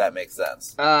change, if that makes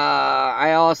sense.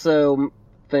 I also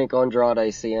think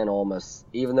Andrade Cien Almas,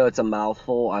 even though it's a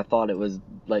mouthful, I thought it was,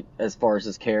 as far as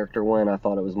his character went, I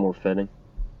thought it was more fitting.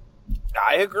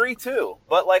 I agree too,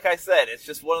 but like I said, it's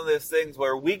just one of those things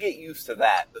where we get used to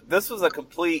that. This was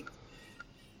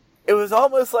it was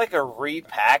almost like a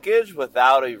repackage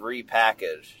without a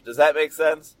repackage. Does that make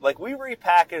sense? Like, we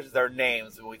repackaged their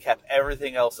names and we kept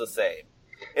everything else the same.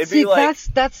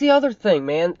 That's the other thing,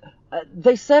 man.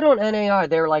 They said on NAI,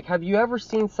 they were like, have you ever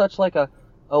seen such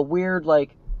a weird,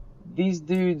 these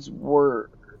dudes were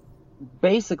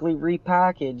basically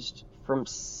repackaged from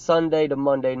Sunday to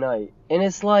Monday night. And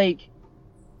it's like,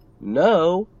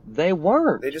 no, they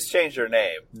weren't. They just changed their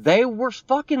name. They were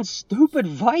fucking stupid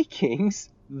Vikings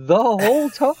the whole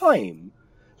time.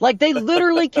 They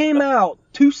literally came out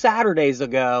 2 Saturdays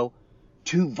ago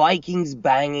to Vikings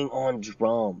banging on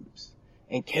drums.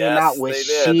 And came out with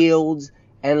shields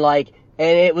and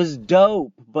it was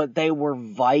dope, but they were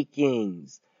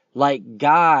Vikings.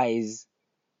 Guys,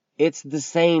 it's the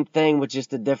same thing with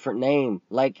just a different name.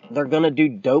 They're gonna do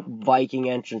dope Viking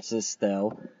entrances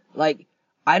still.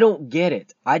 I don't get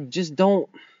it. I just don't.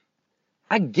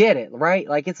 I get it, right?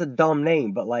 It's a dumb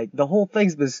name, but the whole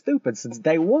thing's been stupid since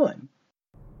day one.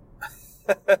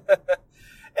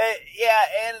 Yeah,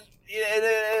 and it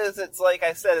is. It's like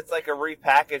I said, it's like a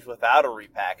repackage without a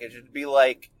repackage. It'd be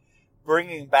like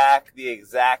bringing back the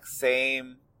exact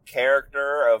same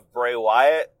character of Bray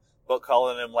Wyatt, but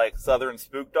calling him Southern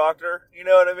Spook Doctor. You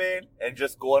know what I mean? And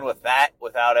just going with that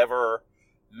without ever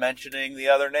mentioning the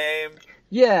other name.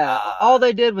 Yeah, all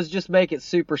they did was just make it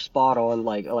super spot on,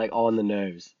 like on the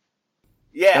nose.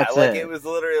 Yeah, That's like it. it was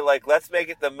literally like, let's make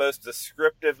it the most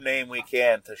descriptive name we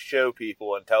can to show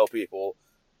people and tell people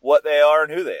what they are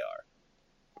and who they are.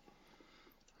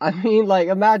 I mean, like,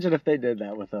 imagine if they did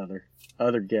that with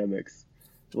other gimmicks.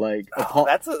 Like,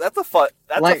 that's a fun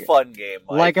game,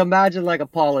 Mike. Like, imagine like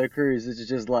Apollo Crews is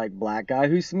just like black guy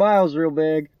who smiles real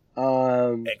big.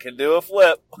 And can do a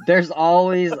flip. There's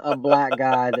always a black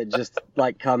guy that just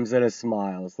like comes in and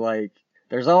smiles. Like,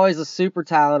 there's always a super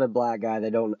talented black guy they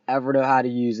don't ever know how to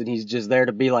use, and he's just there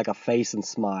to be like a face and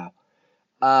smile.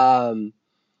 And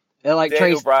like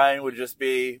Daniel Bryan would just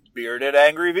be bearded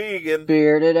angry vegan.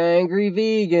 Bearded angry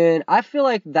vegan. I feel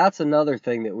like that's another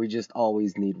thing that we just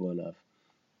always need one of.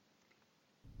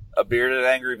 A bearded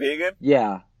angry vegan?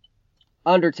 Yeah.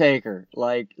 Undertaker,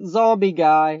 like zombie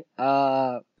guy.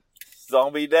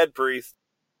 Zombie dead priest.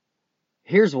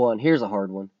 Here's a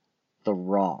hard one. The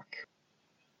Rock.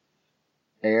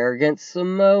 Arrogant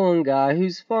Samoan guy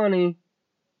who's funny.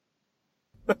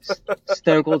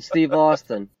 Stone Cold Steve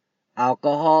Austin.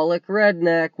 Alcoholic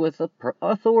redneck with a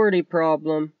authority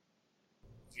problem.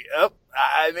 Yep.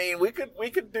 I mean, we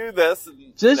could do this.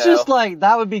 And, just like,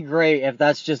 that would be great if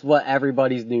that's just what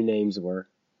everybody's new names were.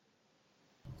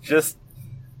 Just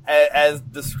as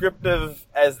descriptive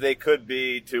as they could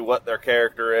be to what their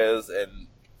character is, and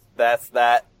that's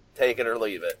that. Take it or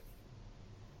leave it.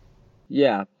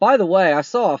 Yeah. By the way, I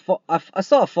saw a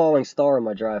falling star on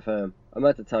my drive home. I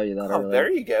meant to tell you that earlier.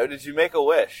 There you go. Did you make a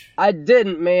wish? I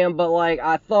didn't, man, but like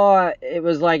I thought it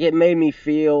was like it made me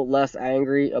feel less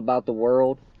angry about the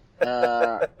world.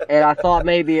 And I thought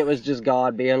maybe it was just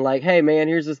God being like, hey man,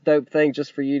 here's this dope thing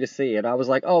just for you to see. And I was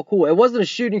like, oh cool. It wasn't a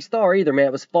shooting star either, man.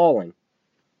 It was falling.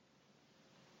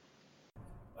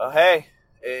 Oh, hey,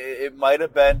 it might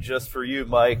have been just for you,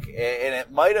 Mike, and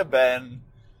it might have been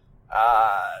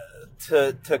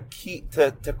to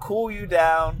cool you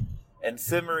down and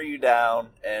simmer you down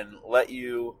and let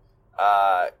you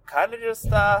kind of just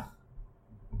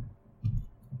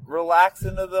relax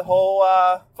into the whole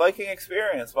Viking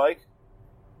experience, Mike.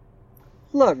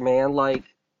 Look, man, like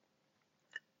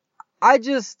I'm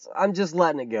just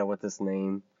letting it go with this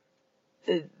name.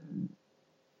 They're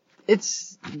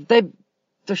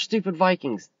stupid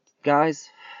Vikings, guys.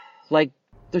 Like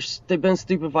they've been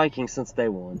stupid Vikings since day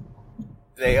one.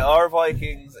 They are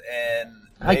Vikings, and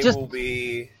they will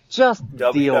be just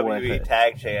deal with WWE it.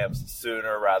 Tag Champs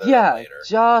sooner rather than later. Yeah,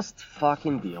 just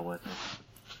fucking deal with it.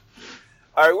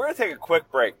 All right, we're going to take a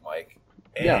quick break, Mike.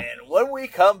 And when we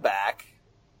come back,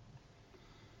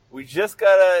 we just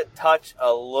got to touch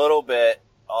a little bit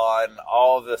on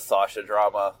all of this Sasha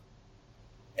drama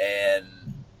and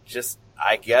just,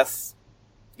 I guess,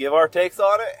 give our takes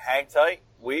on it. Hang tight.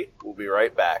 We will be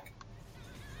right back.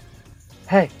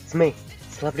 Hey, it's me.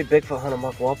 Celebrity Bigfoot Hunter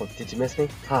Mark Wahlberg. Did you miss me?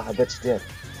 Ha, I bet you did.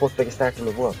 Fourth biggest actor in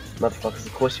the world. Motherfuckers,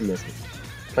 of course you missed me.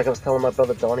 Like I was telling my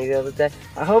brother Donnie the other day,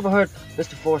 I overheard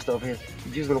Mr. Forrester over here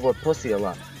using the word pussy a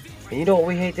lot. And you know what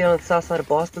we hate down on the south side of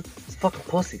Boston? It's fucking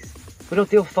pussies. We don't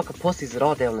deal with fucking pussies at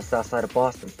all down on the south side of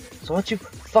Boston. So why don't you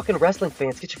fucking wrestling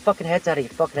fans get your fucking heads out of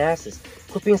your fucking asses?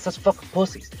 Quit being such fucking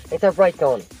pussies. Ain't that right,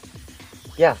 Donnie?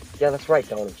 Yeah, that's right,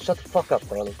 Donnie. Shut the fuck up,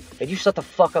 Donnie. And you shut the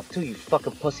fuck up too, you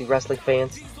fucking pussy wrestling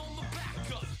fans.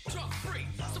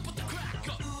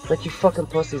 Like you fucking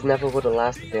pussies never would have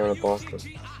lasted down in Boston.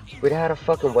 We'd have had our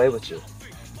fucking way with you.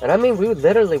 And I mean, we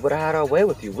literally would have had our way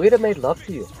with you. We'd have made love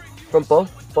to you. From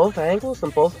both angles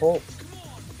and both holes.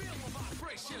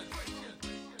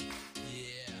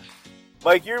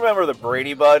 Mike, you remember the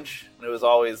Brady Bunch? It was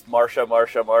always Marsha,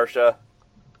 Marsha, Marsha.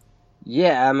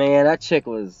 Yeah, man, that chick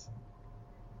was...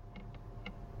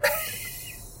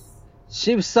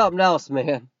 She was something else,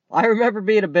 man. I remember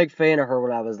being a big fan of her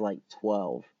when I was like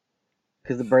 12.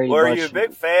 Because the Brady Bunch... Were you a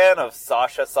big fan of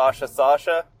Sasha?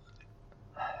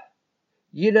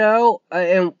 You know,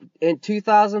 in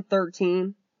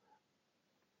 2013,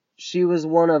 she was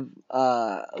one of,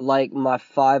 like, my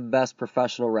 5 best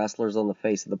professional wrestlers on the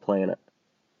face of the planet.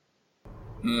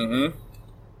 Mm-hmm.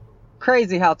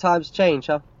 Crazy how times change,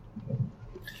 huh?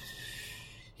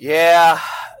 Yeah,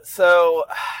 so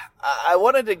I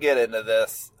wanted to get into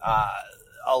this.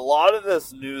 A lot of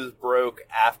this news broke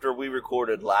after we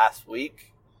recorded last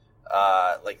week.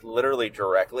 Like, literally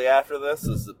directly after this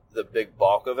is the big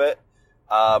bulk of it.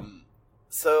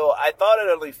 So I thought it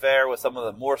only fair with some of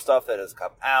the more stuff that has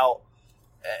come out.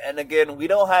 And again, we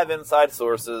don't have inside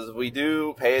sources. We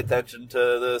do pay attention to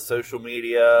the social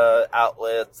media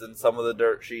outlets and some of the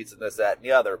dirt sheets and this, that, and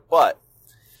the other. But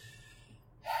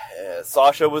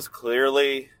Sasha was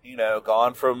clearly,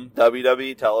 gone from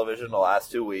WWE television the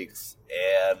last 2 weeks.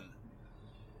 And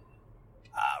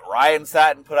Ryan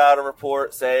Satin put out a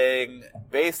report saying,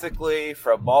 basically,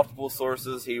 from multiple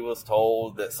sources, he was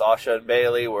told that Sasha and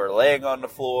Bayley were laying on the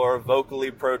floor,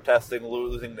 vocally protesting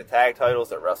losing the tag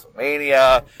titles at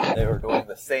WrestleMania. They were doing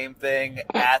the same thing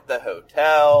at the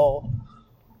hotel.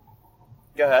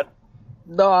 Go ahead.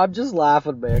 No, I'm just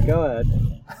laughing, man. Go ahead.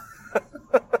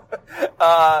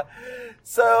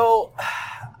 So,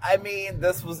 I mean,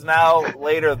 this was now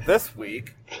later this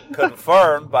week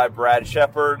confirmed by Brad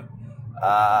Shepard.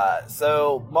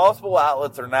 So multiple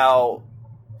outlets are now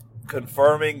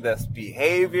confirming this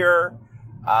behavior.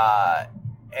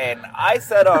 And I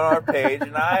said on our page,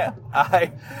 and I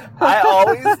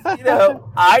always,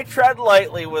 I tread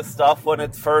lightly with stuff when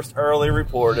it's first early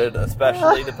reported,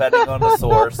 especially depending on the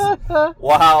source.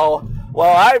 While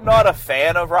I'm not a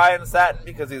fan of Ryan Satin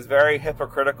because he's very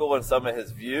hypocritical in some of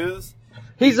his views.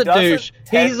 He's a douche.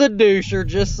 He's a doucher,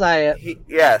 just say it.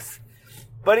 Yes.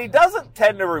 But he doesn't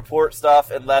tend to report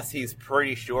stuff unless he's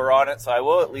pretty sure on it, so I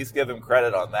will at least give him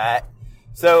credit on that.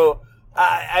 So,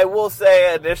 I will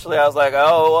say initially I was like,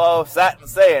 oh,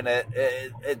 Satin's saying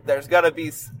it. There's gotta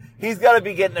be, he's gotta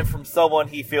be getting it from someone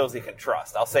he feels he can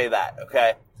trust. I'll say that,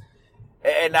 okay?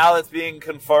 And now it's being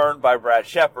confirmed by Brad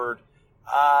Shepard.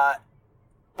 But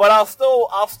I'll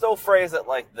still phrase it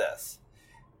like this.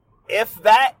 If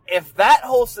that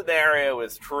whole scenario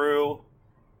is true,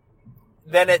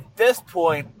 then at this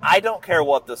point, I don't care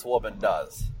what this woman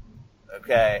does.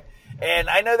 Okay? And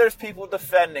I know there's people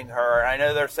defending her, and I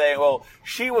know they're saying, well,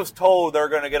 she was told they're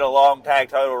going to get a long tag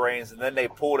title reigns, and then they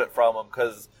pulled it from them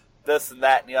because this and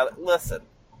that and the other. Listen.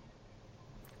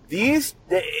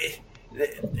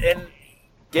 And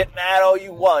get mad all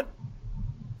you want,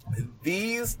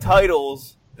 these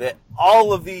titles that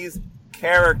all of these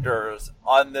characters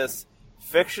on this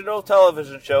fictional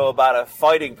television show about a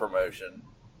fighting promotion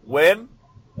win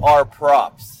are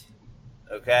props.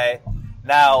 Okay?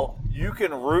 Now, you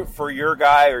can root for your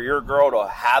guy or your girl to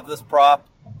have this prop,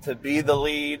 to be the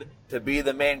lead, to be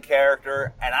the main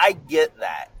character, and I get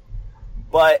that.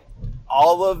 But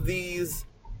all of these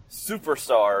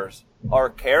superstars are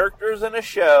characters in a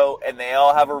show, and they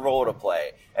all have a role to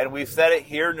play. And we've said it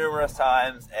here numerous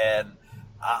times, and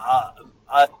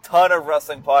a ton of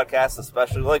wrestling podcasts,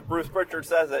 especially like Bruce Pritchard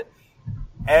says it,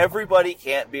 everybody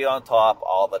can't be on top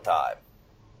all the time.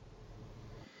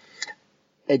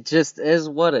 It just is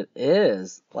what it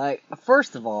is. Like,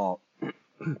 first of all,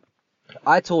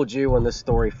 I told you when this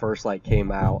story first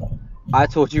came out, I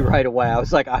told you right away, I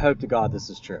was like, I hope to God this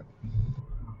is true.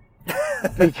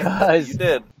 Because you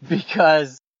did.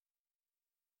 Because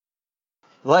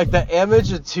the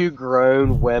image of two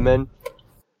grown women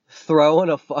throwing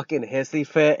a fucking hissy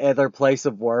fit at their place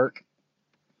of work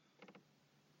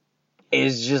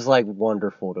is just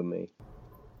wonderful to me.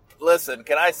 Listen,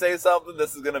 can I say something?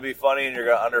 This is going to be funny and you're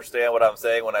going to understand what I'm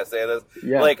saying when I say this.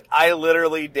 Yeah. I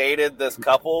literally dated this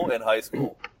couple in high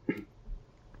school.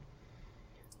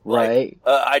 Right.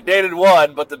 I dated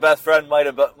one, but the best friend might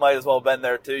as well have been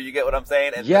there too. You get what I'm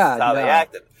saying? And yeah, this is how they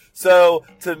acted. So,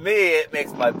 to me, it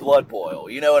makes my blood boil.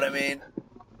 You know what I mean?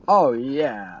 Oh,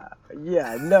 yeah.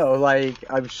 Yeah, no,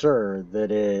 I'm sure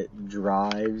that it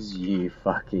drives you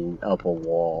fucking up a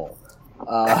wall.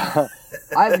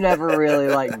 I've never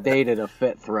really dated a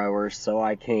fit thrower, so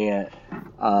I can't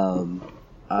comment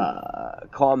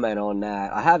on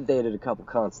that. I have dated a couple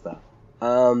cunt stuff.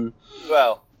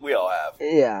 Well, we all have.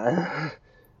 Yeah.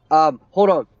 Hold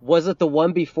on. Was it the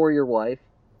one before your wife?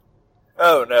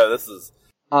 Oh no, this is.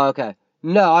 Oh, okay.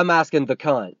 No, I'm asking the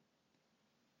cunt.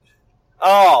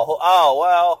 Oh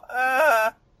well,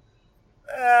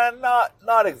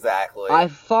 not exactly. I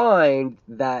find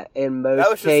that in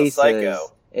most cases,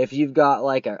 if you've got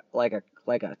like a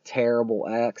terrible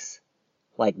ex,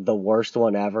 the worst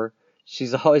one ever,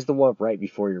 she's always the one right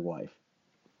before your wife.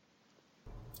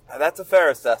 That's a fair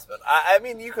assessment. I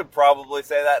mean, you could probably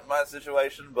say that in my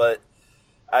situation, but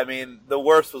I mean, the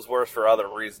worst was worse for other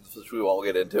reasons, which we won't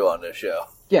get into on this show.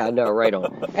 Yeah, no, right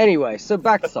on. Anyway, so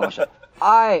back to Sasha.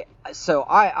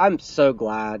 I'm so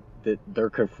glad that they're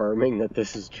confirming that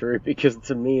this is true, because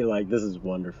to me, this is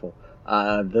wonderful.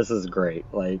 This is great.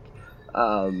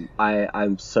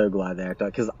 I'm so glad they act out,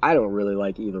 because I don't really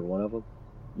like either one of them,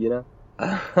 you know?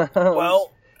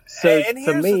 Well, so and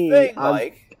here's to me, the thing,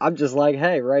 Mike. I'm just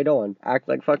hey, right on. Act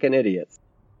like fucking idiots.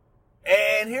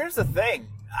 And here's the thing,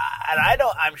 and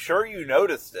I'm sure you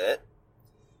noticed it.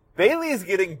 Bayley is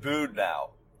getting booed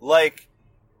now.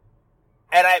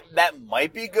 That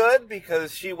might be good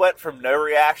because she went from no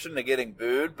reaction to getting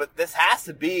booed, but this has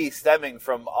to be stemming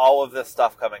from all of this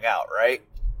stuff coming out, right?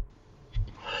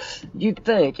 You'd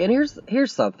think. And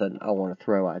here's something I want to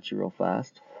throw at you real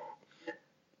fast.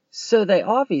 So they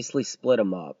obviously split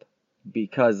them up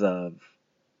because of,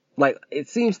 like, it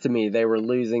seems to me they were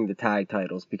losing the tag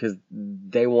titles because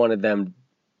they wanted them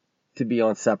to be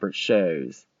on separate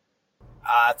shows.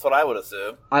 That's what I would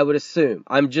assume. I would assume.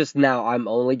 I'm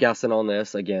only guessing on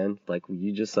this. Again, like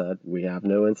you just said, we have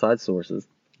no inside sources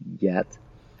yet.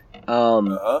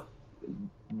 But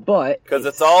because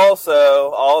it's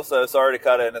also sorry to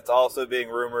cut in, it's also being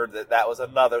rumored that was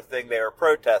another thing they were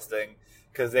protesting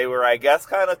because they were, I guess,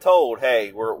 kind of told,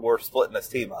 hey, we're splitting this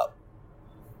team up.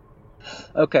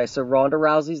 Okay, so Ronda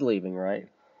Rousey's leaving, right?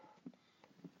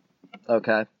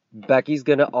 Okay. Becky's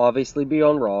gonna obviously be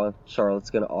on Raw. Charlotte's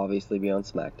gonna obviously be on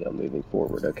SmackDown moving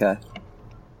forward, okay?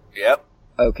 Yep.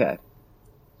 Okay.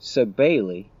 So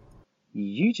Bayley,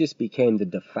 you just became the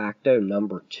de facto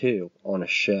number 2 on a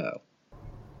show.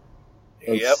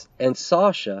 And, Yep. And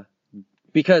Sasha,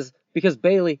 because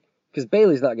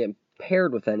Bayley's not getting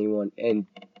paired with anyone, and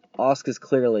Asuka's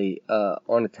clearly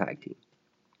on a tag team,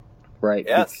 right?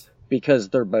 Yes. Because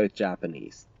they're both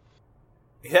Japanese.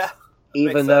 Yeah.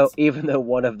 Even though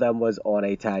one of them was on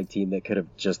a tag team that could have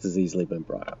just as easily been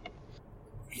brought up.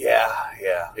 Yeah.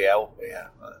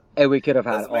 And we could have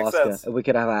had Doesn't make Asuka. sense. And we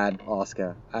could have had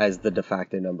Asuka as the de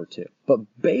facto number 2. But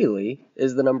Bayley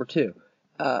is the number 2.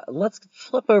 Let's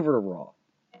flip over to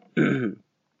Raw.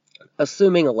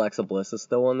 Assuming Alexa Bliss is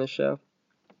still on this show.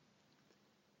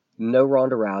 No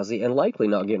Ronda Rousey, and likely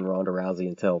not getting Ronda Rousey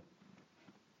until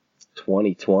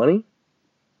 2020.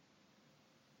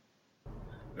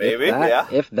 Maybe,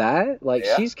 If that,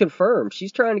 Yeah. she's confirmed.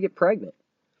 She's trying to get pregnant.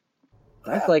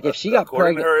 That's like if she got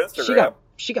according to pregnant. her Instagram.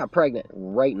 She got pregnant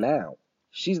right now.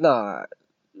 She's not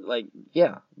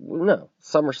no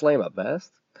SummerSlam at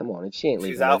best. Come on, and she ain't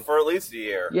leaving. She's out for at least a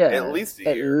year. Yeah, At least a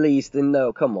year. At least, and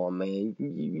no, come on, man.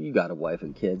 You got a wife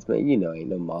and kids, man. You know, ain't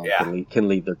no mom can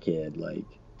leave their kid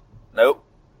Nope.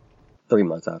 3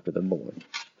 months after they're born.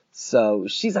 So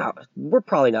she's out. We're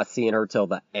probably not seeing her till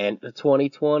the end of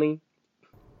 2020.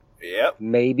 Yep.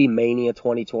 Maybe Mania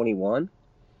 2021.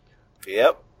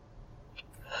 Yep.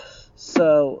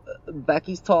 So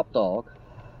Becky's top dog.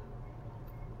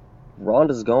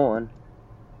 Ronda's gone.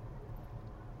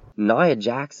 Nia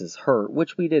Jax is hurt,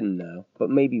 which we didn't know, but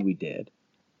maybe we did.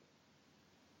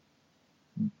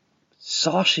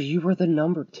 Sasha, you were the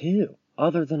number 2,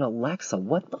 other than Alexa.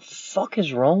 What the fuck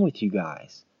is wrong with you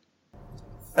guys?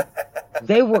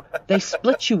 They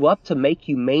split you up to make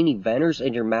you main eventers,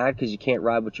 and you're mad because you can't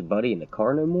ride with your buddy in the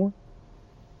car no more?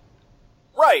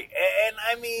 Right, and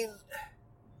I mean,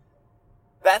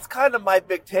 that's kind of my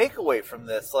big takeaway from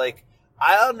this. Like,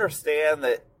 I understand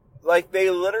that, like, they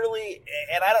literally,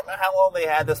 and I don't know how long they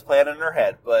had this plan in their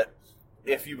head, but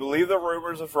if you believe the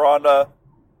rumors of Ronda,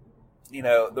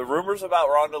 the rumors about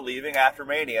Ronda leaving after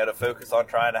Mania to focus on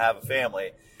trying to have a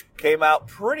family came out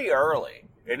pretty early.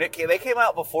 And they came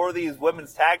out before these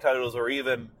women's tag titles were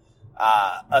even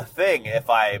a thing, if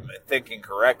I'm thinking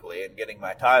correctly and getting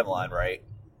my timeline right.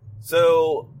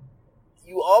 So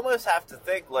you almost have to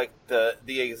think like the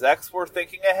execs were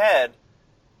thinking ahead,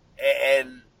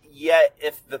 and yet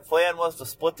if the plan was to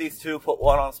split these two, put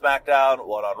one on SmackDown,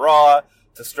 one on Raw,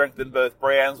 to strengthen both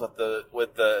brands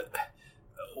with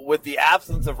the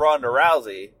absence of Ronda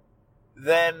Rousey,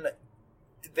 then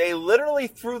they literally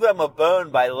threw them a bone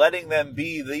by letting them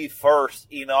be the first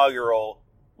inaugural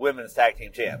women's tag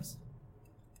team champs.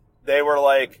 They were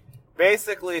like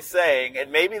basically saying, and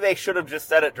maybe they should have just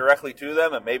said it directly to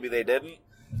them, and maybe they didn't,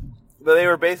 but they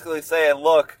were basically saying,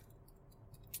 look,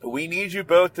 we need you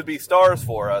both to be stars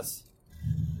for us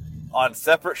on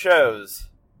separate shows,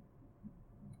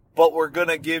 but we're going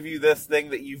to give you this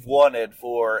thing that you've wanted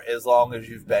for as long as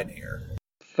you've been here.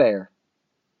 Fair.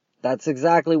 That's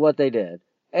exactly what they did.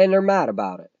 And they're mad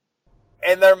about it.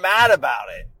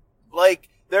 Like,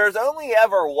 there's only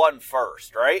ever one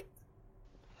first, right?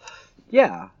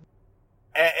 Yeah.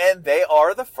 And they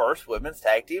are the first women's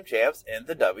tag team champs in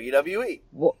the WWE.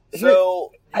 Well,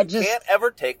 so you can't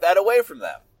ever take that away from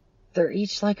them. They're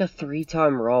each like a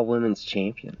 3-time Raw Women's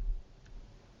Champion.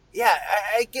 Yeah,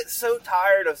 I get so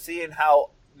tired of seeing how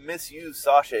misused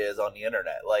Sasha is on the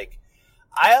internet. Like,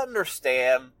 I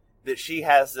understand that she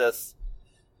has this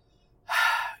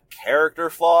character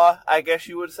flaw, I guess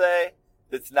you would say,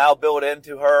 that's now built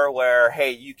into her where, hey,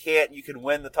 you can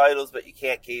win the titles, but you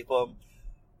can't keep them.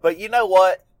 But you know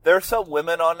what? There's some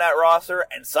women on that roster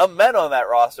and some men on that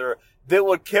roster that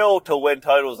would kill to win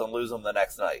titles and lose them the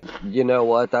next night. You know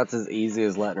what? That's as easy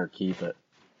as letting her keep it.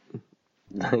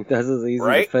 Like, that's as easy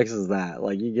to fix as that.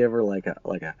 Like, you give her like a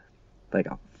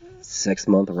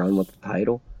 6-month run with the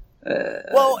title.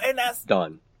 Well, and that's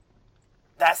done.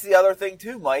 That's the other thing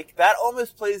too, Mike. That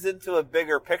almost plays into a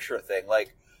bigger picture thing.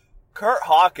 Like, Kurt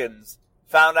Hawkins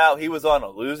found out he was on a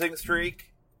losing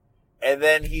streak, and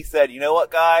then he said, you know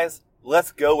what, guys?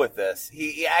 Let's go with this.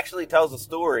 He actually tells a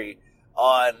story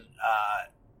on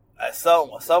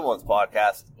someone's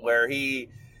podcast where he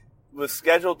was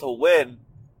scheduled to win,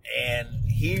 and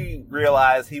he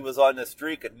realized he was on this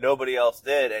streak and nobody else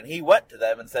did, and he went to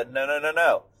them and said,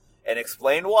 no, and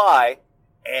explained why,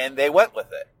 and they went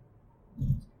with it.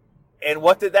 And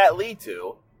what did that lead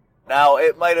to? Now,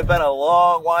 it might have been a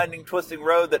long, winding, twisting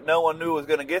road that no one knew was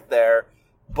going to get there,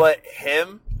 but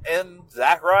him and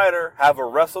Zack Ryder have a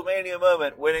WrestleMania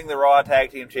moment winning the Raw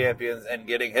Tag Team Champions and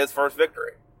getting his first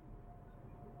victory.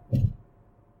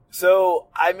 So,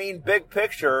 I mean, big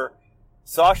picture,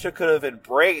 Sasha could have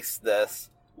embraced this,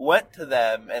 went to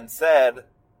them and said,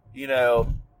 you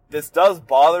know, this does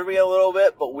bother me a little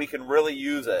bit, but we can really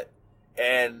use it.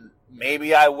 And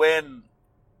maybe I win.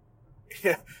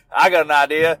 I got an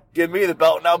idea. Give me the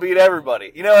belt and I'll beat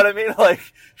everybody. You know what I mean? Like,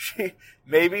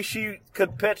 maybe she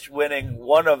could pitch winning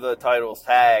one of the titles,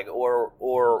 tag or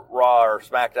Raw or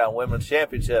SmackDown Women's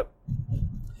Championship,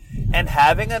 and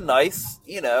having a nice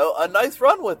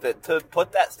run with it to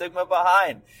put that stigma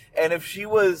behind. And if she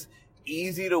was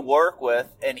easy to work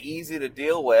with and easy to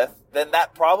deal with, then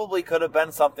that probably could have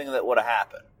been something that would have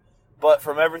happened. But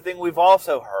from everything we've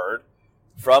also heard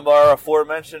from our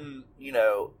aforementioned, you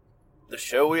know, the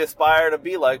show we aspire to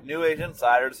be like, New Age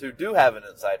insiders who do have an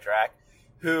inside track,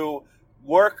 who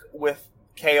work with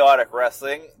Chaotic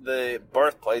Wrestling, the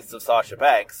birthplace of Sasha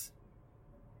Banks.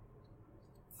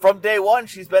 From day one,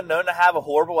 she's been known to have a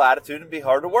horrible attitude and be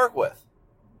hard to work with.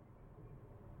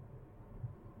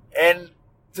 And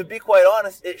to be quite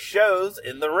honest, it shows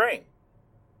in the ring.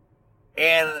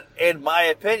 And in my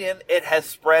opinion, it has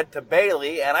spread to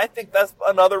Bayley, and I think that's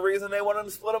another reason they wanted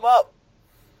to split them up.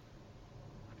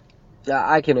 Yeah,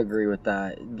 I can agree with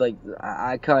that. Like,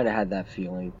 I kind of had that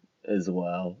feeling as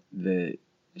well, that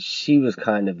she was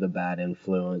kind of the bad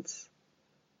influence.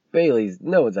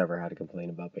 No one's ever had a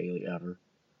complaint about Bayley ever.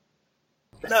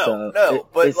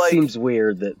 But it seems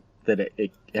weird that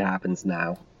it happens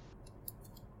now.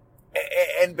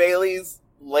 And Bayley's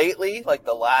lately, like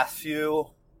the last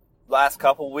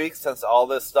couple weeks since all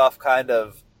this stuff kind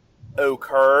of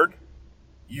occurred,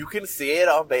 you can see it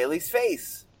on Bayley's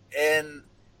face. And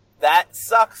that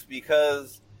sucks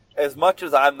because as much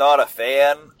as I'm not a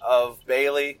fan of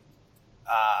Bayley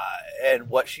and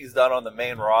what she's done on the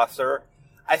main roster,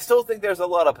 I still think there's a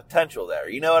lot of potential there.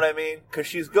 You know what I mean? Because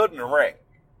she's good in the ring.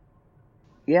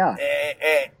 Yeah.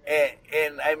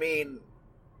 And I mean,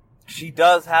 she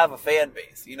does have a fan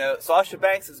base. You know, Sasha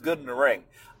Banks is good in the ring.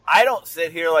 I don't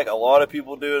sit here like a lot of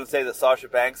people do and say that Sasha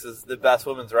Banks is the best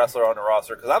women's wrestler on the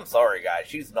roster, because I'm sorry, guys,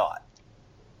 she's not.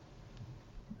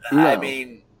 No. I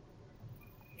mean,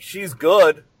 she's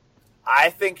good. I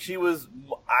think she was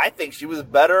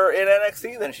better in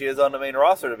NXT than she is on the main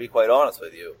roster, to be quite honest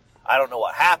with you. I don't know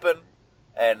what happened,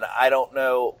 and I don't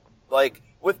know, like,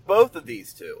 with both of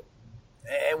these two,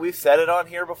 and we've said it on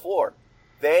here before,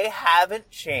 they haven't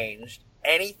changed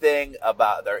anything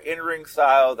about their in-ring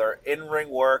style, their in-ring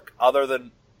work, other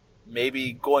than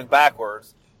maybe going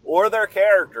backwards, or their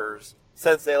characters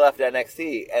since they left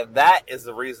NXT, and that is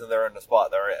the reason they're in the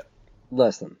spot they're in.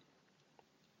 Listen,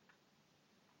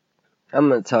 I'm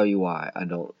going to tell you why I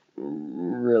don't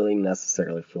really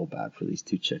necessarily feel bad for these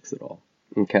two chicks at all.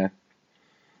 Okay?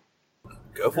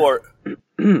 Go for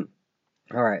it.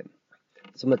 Alright.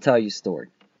 So I'm going to tell you a story.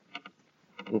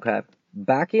 Okay?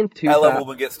 Back in I love when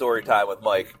we get story time with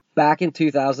Mike. Back in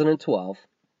 2012,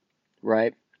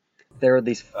 right? There were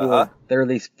these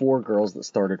four girls that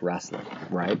started wrestling,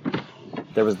 right?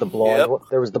 There was the blonde one,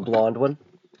 there was the blonde one,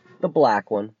 the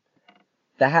black one,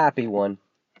 the happy one,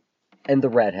 and the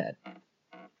redhead.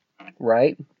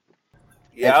 Right?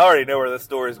 Yeah, I already know where this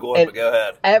story's going, but go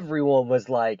ahead. Everyone was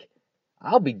like,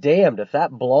 I'll be damned if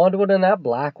that blonde one and that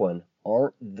black one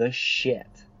aren't the shit.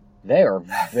 They are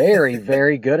very,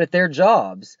 very good at their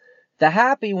jobs. The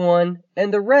happy one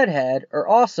and the redhead are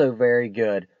also very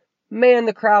good. Man,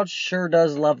 the crowd sure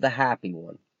does love the happy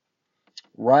one.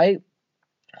 Right?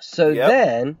 So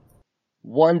then,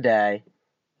 one day,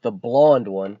 the blonde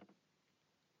one,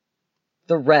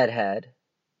 the redhead,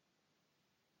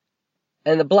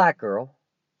 and the black girl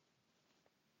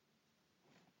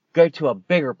go to a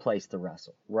bigger place to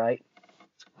wrestle, right?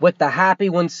 With the happy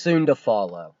one soon to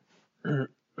follow.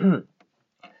 And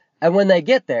when they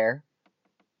get there,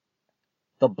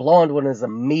 the blonde one is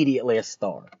immediately a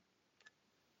star.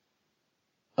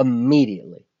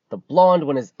 Immediately. The blonde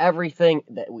one is everything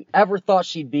that we ever thought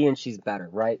she'd be, and she's better,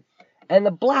 right? And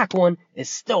the black one is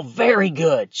still very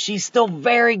good. She's still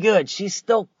very good. She's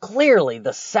still clearly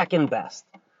the second best.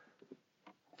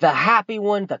 The happy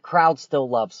one, the crowd still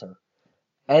loves her.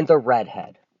 And the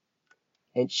redhead.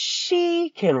 And she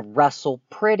can wrestle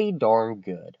pretty darn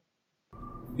good.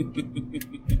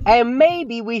 And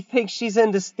maybe we think she's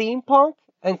into steampunk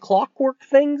and clockwork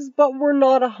things, but we're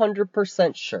not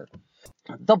 100% sure.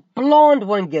 The blonde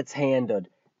one gets handed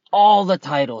all the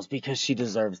titles because she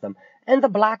deserves them. And the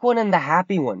black one and the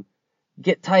happy one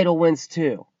get title wins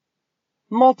too.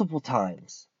 Multiple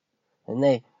times. And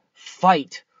they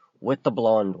fight with the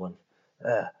blonde one.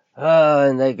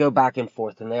 And they go back and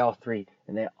forth, and they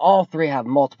all three have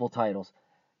multiple titles.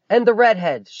 And the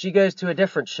redhead, she goes to a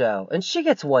different show, and she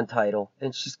gets one title,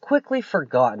 and she's quickly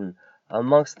forgotten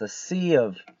amongst the sea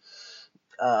of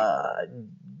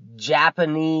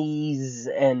Japanese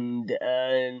and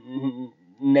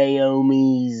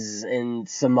Naomi's and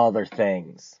some other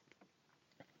things.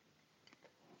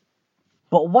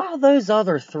 But while those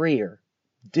other three are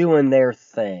doing their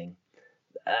thing,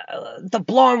 the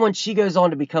blonde one, she goes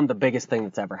on to become the biggest thing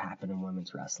that's ever happened in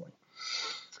women's wrestling.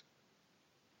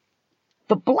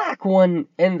 The black one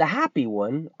and the happy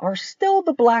one are still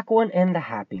the black one and the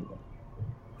happy one.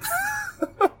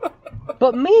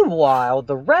 But meanwhile,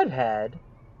 the redhead,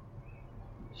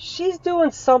 she's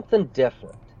doing something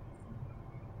different.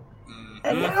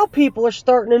 And now people are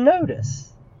starting to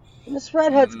notice. And this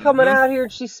redhead's coming out here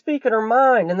and she's speaking her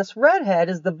mind. And this redhead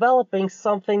is developing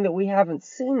something that we haven't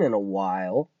seen in a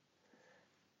while.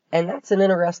 And that's an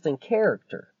interesting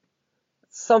character.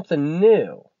 It's something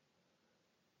new.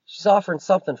 She's offering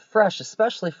something fresh,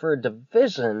 especially for a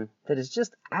division that is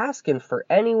just asking for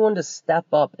anyone to step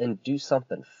up and do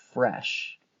something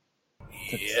fresh.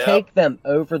 To take them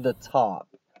over the top.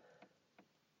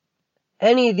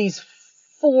 Any of these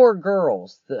 4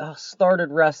 girls that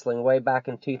started wrestling way back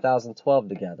in 2012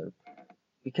 together.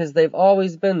 Because they've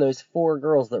always been those 4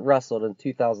 girls that wrestled in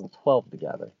 2012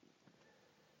 together.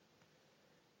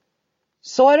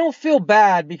 So I don't feel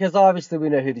bad, because obviously we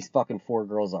know who these fucking 4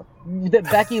 girls are. That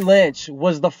Becky Lynch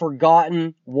was the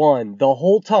forgotten one the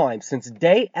whole time. Since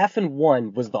day effing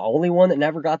one, was the only one that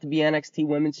never got to be NXT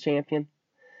Women's Champion.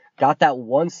 Got that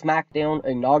one SmackDown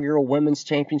inaugural Women's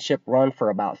Championship run for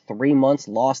about 3 months,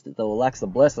 lost it to Alexa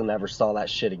Bliss, and never saw that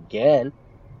shit again.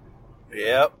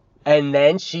 Yep. And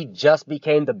then she just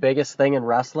became the biggest thing in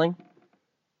wrestling.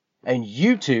 And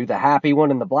you two, the happy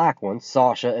one and the black one,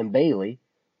 Sasha and Bayley,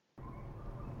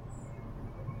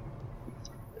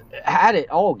 had it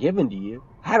all given to you,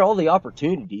 had all the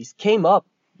opportunities, came up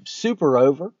super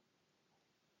over.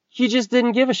 You just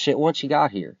didn't give a shit once you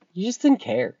got here. You just didn't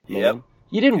care, man. Yep.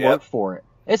 You didn't work for it.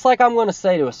 It's like I'm going to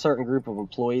say to a certain group of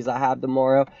employees I have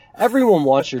tomorrow, everyone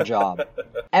wants your job.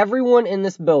 Everyone in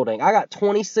this building. I got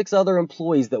 26 other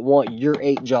employees that want your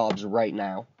 8 jobs right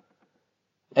now.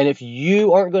 And if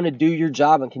you aren't going to do your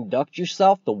job and conduct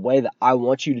yourself the way that I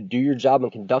want you to do your job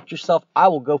and conduct yourself, I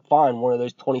will go find one of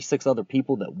those 26 other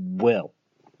people that will.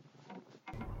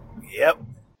 Yep.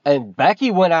 And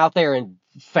Becky went out there and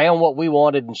found what we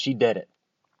wanted, and she did it.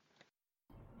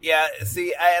 Yeah,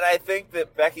 see, and I think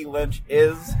that Becky Lynch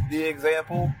is the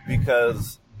example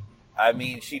because, I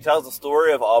mean, she tells a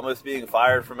story of almost being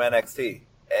fired from NXT.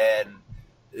 And,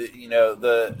 you know,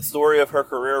 the story of her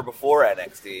career before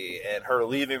NXT and her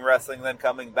leaving wrestling, then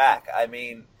coming back. I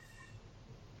mean,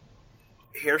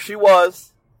 here she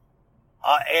was.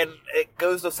 And it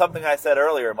goes to something I said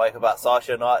earlier, Mike, about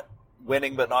Sasha not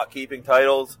winning but not keeping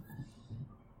titles.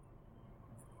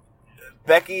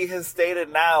 Becky has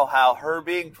stated now how her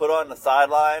being put on the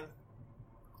sideline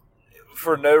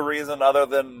for no reason other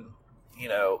than, you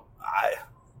know,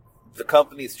 the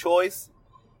company's choice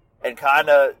and kind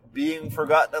of being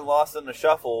forgotten and lost in the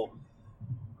shuffle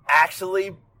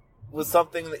actually was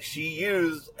something that she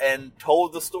used and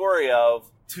told the story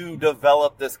of to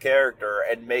develop this character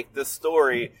and make this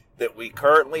story that we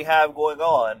currently have going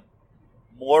on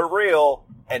more real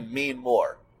and mean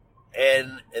more.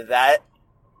 And that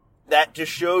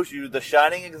just shows you the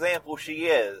shining example she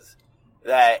is,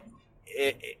 that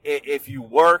if you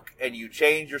work and you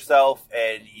change yourself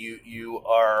and you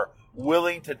are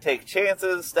willing to take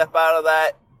chances, step out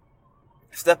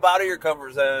of your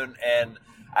comfort zone, and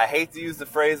I hate to use the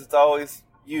phrase it's always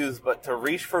used, but to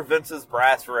reach for Vince's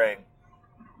brass ring,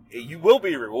 you will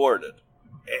be rewarded.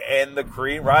 And the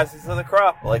cream rises to the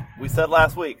crop, like we said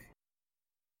last week.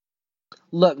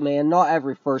 Look, man, not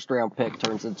every first-round pick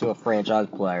turns into a franchise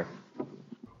player.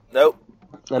 Nope.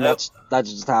 And that's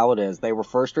just how it is. They were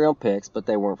first-round picks, but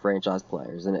they weren't franchise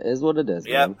players, and it is what it is.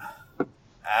 Yep. Man.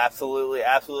 Absolutely.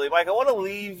 Mike, I want to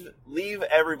leave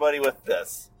everybody with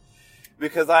this,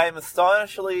 because I am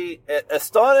astonishingly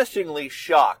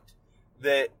shocked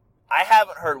that I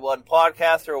haven't heard one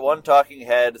podcast or one talking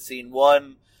head, seen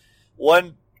one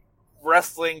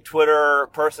wrestling Twitter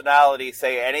personality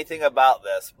say anything about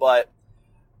this, but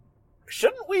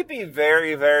shouldn't we be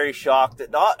very, very shocked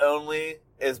that not only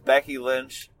is Becky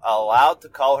Lynch allowed to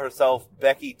call herself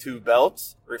Becky Two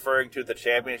Belts, referring to the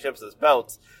championships as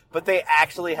belts, but they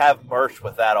actually have merch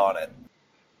with that on it?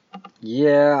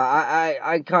 Yeah,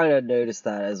 I kind of noticed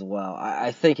that as well.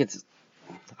 I think it's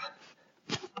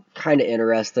kind of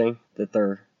interesting that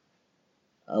they're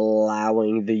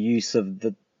allowing the use of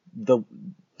the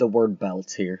word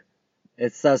belts here.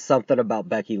 It says something about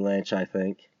Becky Lynch, I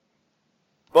think.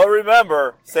 But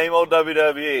remember, same old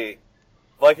WWE,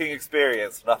 Viking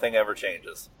experience, nothing ever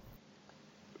changes.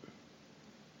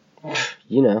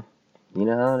 You know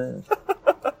how it is.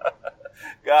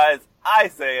 Guys, I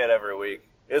say it every week.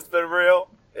 It's been real.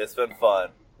 It's been fun.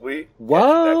 We catch you next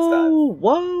time.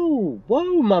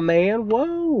 Whoa, my man,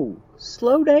 whoa.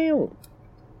 Slow down.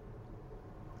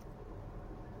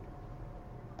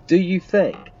 Do you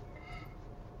think?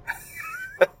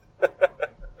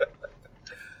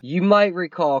 You might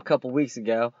recall a couple weeks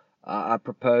ago, I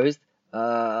proposed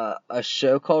a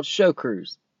show called Show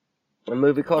Cruise. A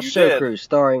movie called Show Cruise,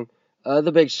 starring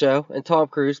The Big Show and Tom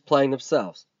Cruise playing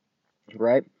themselves.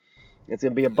 Right? It's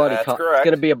gonna be a buddy cop. Correct. It's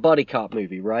gonna be a buddy cop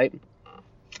movie, right?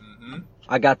 Mm-hmm.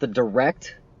 I got the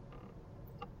direct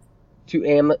to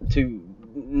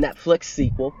Netflix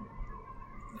sequel.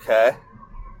 Okay.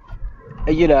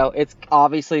 You know, it's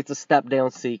a step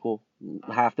down sequel,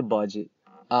 half the budget.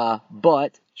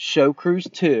 But Show Cruise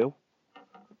 2,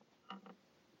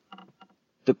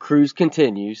 The Cruise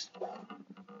Continues,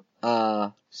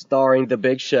 starring The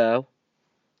Big Show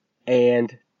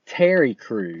and Terry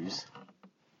Crews.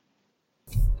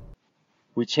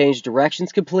 We changed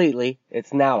directions completely.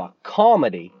 It's now a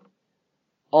comedy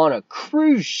on a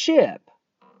cruise ship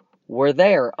where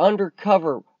they are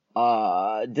undercover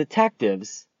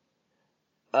detectives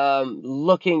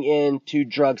looking into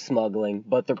drug smuggling,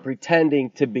 but they're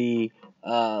pretending to be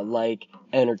like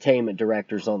entertainment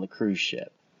directors on the cruise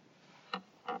ship.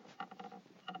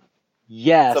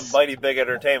 Yes. It's a mighty big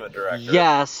entertainment director.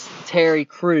 Yes, Terry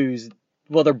Crews.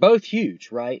 Well, they're both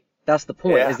huge, right? That's the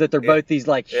point, is that they're both these,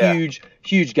 like,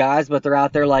 huge guys, but they're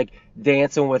out there, like,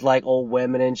 dancing with, like, old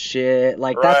women and shit.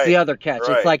 Like, that's the other catch.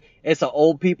 Right. It's like, it's an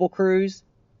old people cruise,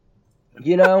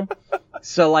 you know?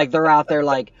 So, like, they're out there,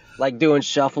 like doing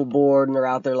shuffleboard, and they're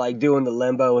out there, like, doing the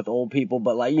limbo with old people,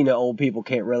 but, like, you know, old people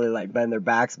can't really, like, bend their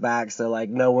backs back, so, like,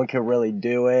 no one can really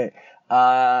do it.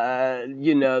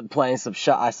 You know, playing some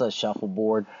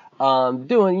shuffleboard.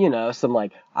 Doing, you know, some,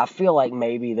 like, I feel like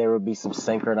maybe there would be some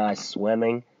synchronized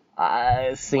swimming.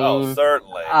 Scene. Oh,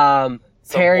 certainly.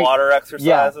 Some water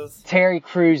exercises. Yeah, Terry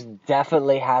Crews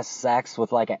definitely has sex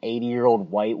with like an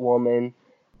 80-year-old white woman.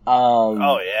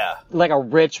 Oh yeah. Like a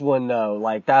rich one though.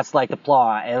 Like that's like the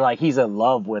plot, and like he's in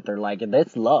love with her. Like and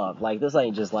it's love. Like this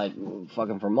ain't just like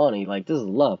fucking for money. Like this is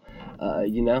love.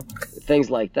 You know,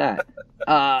 things like that.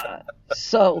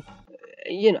 So.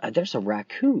 You know, there's a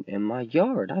raccoon in my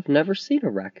yard. I've never seen a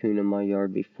raccoon in my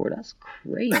yard before. That's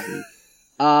crazy.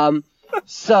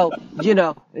 So, you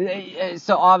know,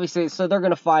 so obviously, so they're going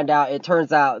to find out. It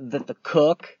turns out that the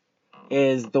cook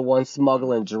is the one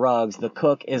smuggling drugs. The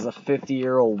cook is a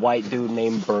 50-year-old white dude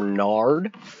named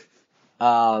Bernard.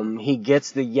 He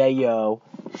gets the yayo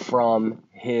from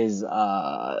his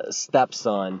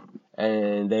stepson.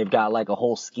 And they've got like a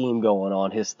whole scheme going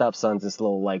on. His stepson's this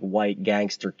little like white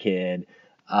gangster kid.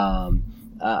 So,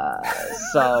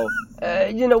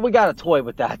 you know, we got a toy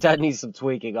with that. That needs some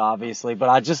tweaking, obviously. But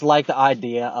I just like the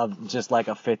idea of just like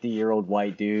a 50-year-old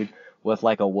white dude with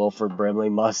like a Wilford Brimley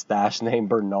mustache named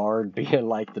Bernard being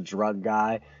like the drug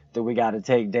guy that we got to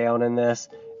take down in this.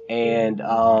 And,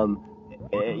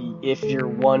 if you're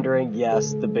wondering,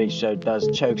 yes, the Big Show does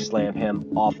chokeslam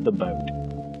him off the boat.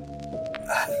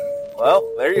 Well,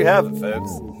 there you have it, folks.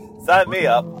 Sign me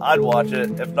up. I'd watch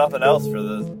it, if nothing else, for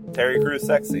the Terry Crews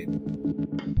sex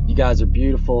scene. You guys are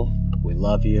beautiful. We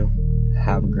love you.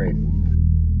 Have a great one.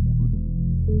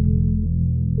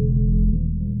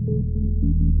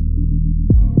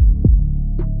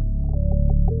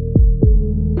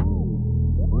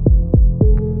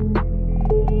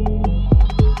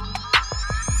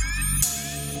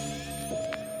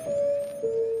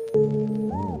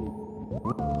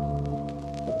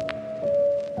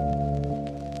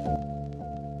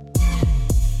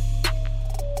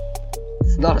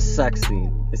 It's not a sex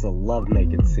scene. It's a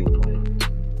love-making scene, like.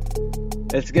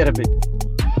 It's gonna be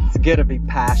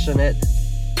passionate.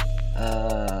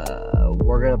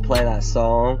 We're gonna play that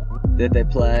song that they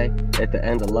play at the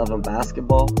end of Love and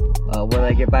Basketball. When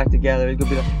they get back together, it's gonna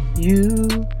be like,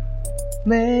 you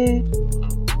made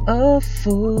a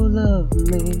fool of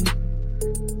me.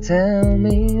 Tell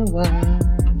me why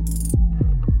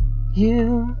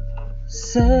you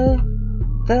say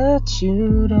that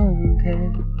you don't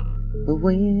care, but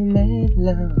we made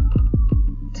love.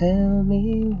 Tell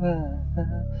me why.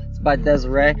 It's by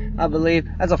Desiree, I believe.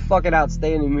 That's a fucking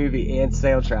outstanding movie and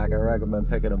soundtrack. I recommend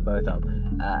picking them both up.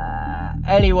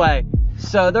 Anyway,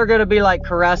 so they're gonna be like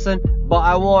caressing, but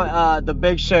I want the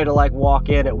Big Show to like walk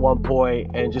in at one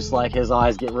point and just like his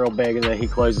eyes get real big and then he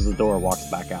closes the door and walks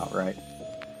back out, right?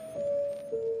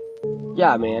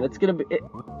 Yeah, man, it's gonna be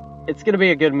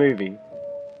a good movie.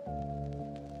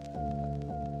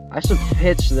 I should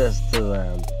pitch this to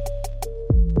them.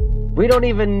 We don't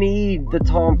even need the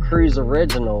Tom Cruise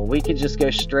original. We could just go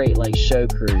straight like show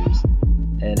cruise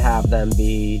and have them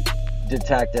be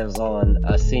detectives on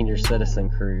a senior citizen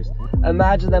cruise.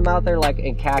 Imagine them out there like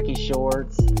in khaki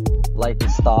shorts, like to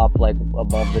stop like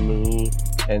above the knee,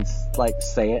 and like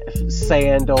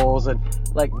sandals and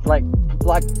like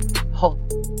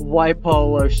white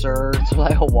polo shirts,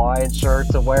 like Hawaiian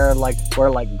shirts, and wear like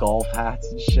golf hats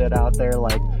and shit out there,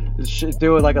 like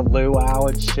doing like a luau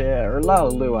and shit, or not a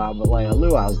luau, but like a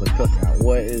luau's the cookout.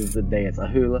 What is the dance? A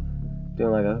hula?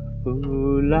 Doing like a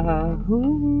hula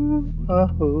hoo, a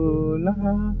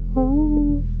hula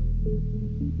hoo.